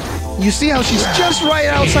one? You see how she's just right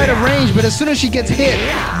outside of range, but as soon as she gets hit,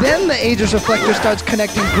 then the Aegis Reflector starts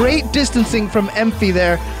connecting. Great distancing from Emphy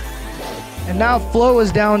there. And now fLoE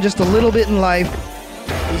is down just a little bit in life.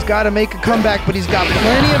 He's got to make a comeback, but he's got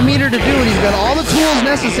plenty of meter to do it. He's got all the tools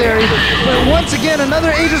necessary. But once again,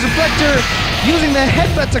 another Aegis Reflector using the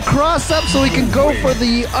headbutt to cross up so he can go for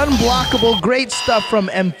the unblockable. Great stuff from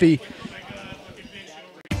Emphy.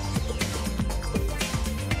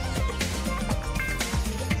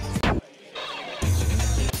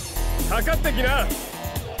 Are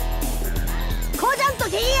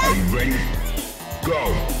you ready? Go.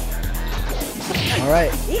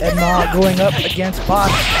 Alright, Edma going up against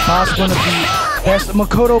Boss. Boss, one of the best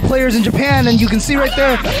Makoto players in Japan, and you can see right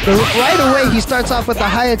there, right away he starts off with the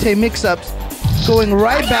Hayate mix-ups, going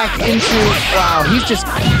right back into, wow,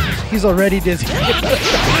 he's already dizzy.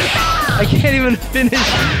 I can't even finish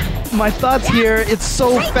my thoughts here. It's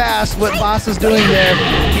so fast what Boss is doing there.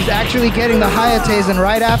 He's actually getting the Hayates, and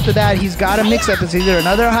right after that, he's got a mix-up. It's either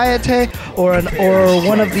another Hayate or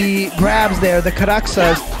one of the grabs there, the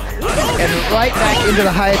Karaksas, and right back into the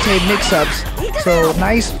Hayate mix-ups. So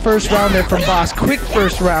nice first round there from Boss. Quick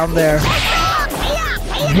first round there.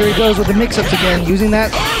 And here he goes with the mix-ups again, using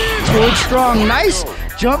that towards strong. Nice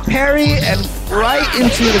jump parry and right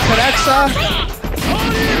into the Karaksa.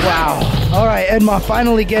 Wow. All right, Edma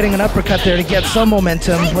finally getting an uppercut there to get some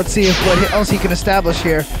momentum. Let's see what else he can establish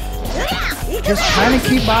here. Just trying to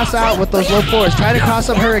keep Boss out with those low fours. Try to cross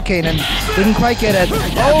up Hurricane and didn't quite get it.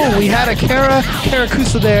 Oh, we had a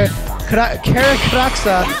Karakusa there.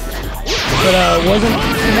 Karaksa, but wasn't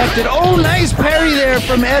connected. Oh, nice parry there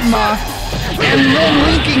from Edma. And then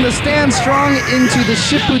linking the stand strong into the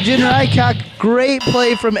Shippu Jinrai Kak. Great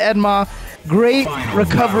play from Edma. Great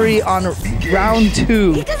recovery on round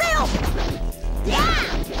 2.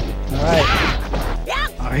 Alright.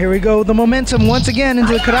 Here we go. The momentum once again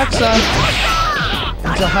into the Karaksa.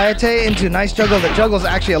 Into Hayate, into nice juggle. The juggle's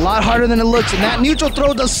actually a lot harder than it looks. And that neutral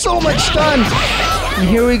throw does so much stun. And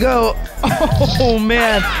here we go. Oh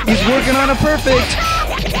man. He's working on a perfect.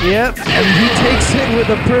 Yep. And he takes it with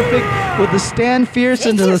a perfect, with the stand fierce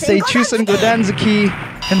into the Seichusen Godanzuki.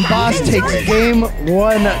 And Boss takes game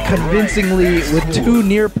 1 convincingly with 2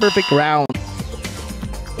 near perfect rounds.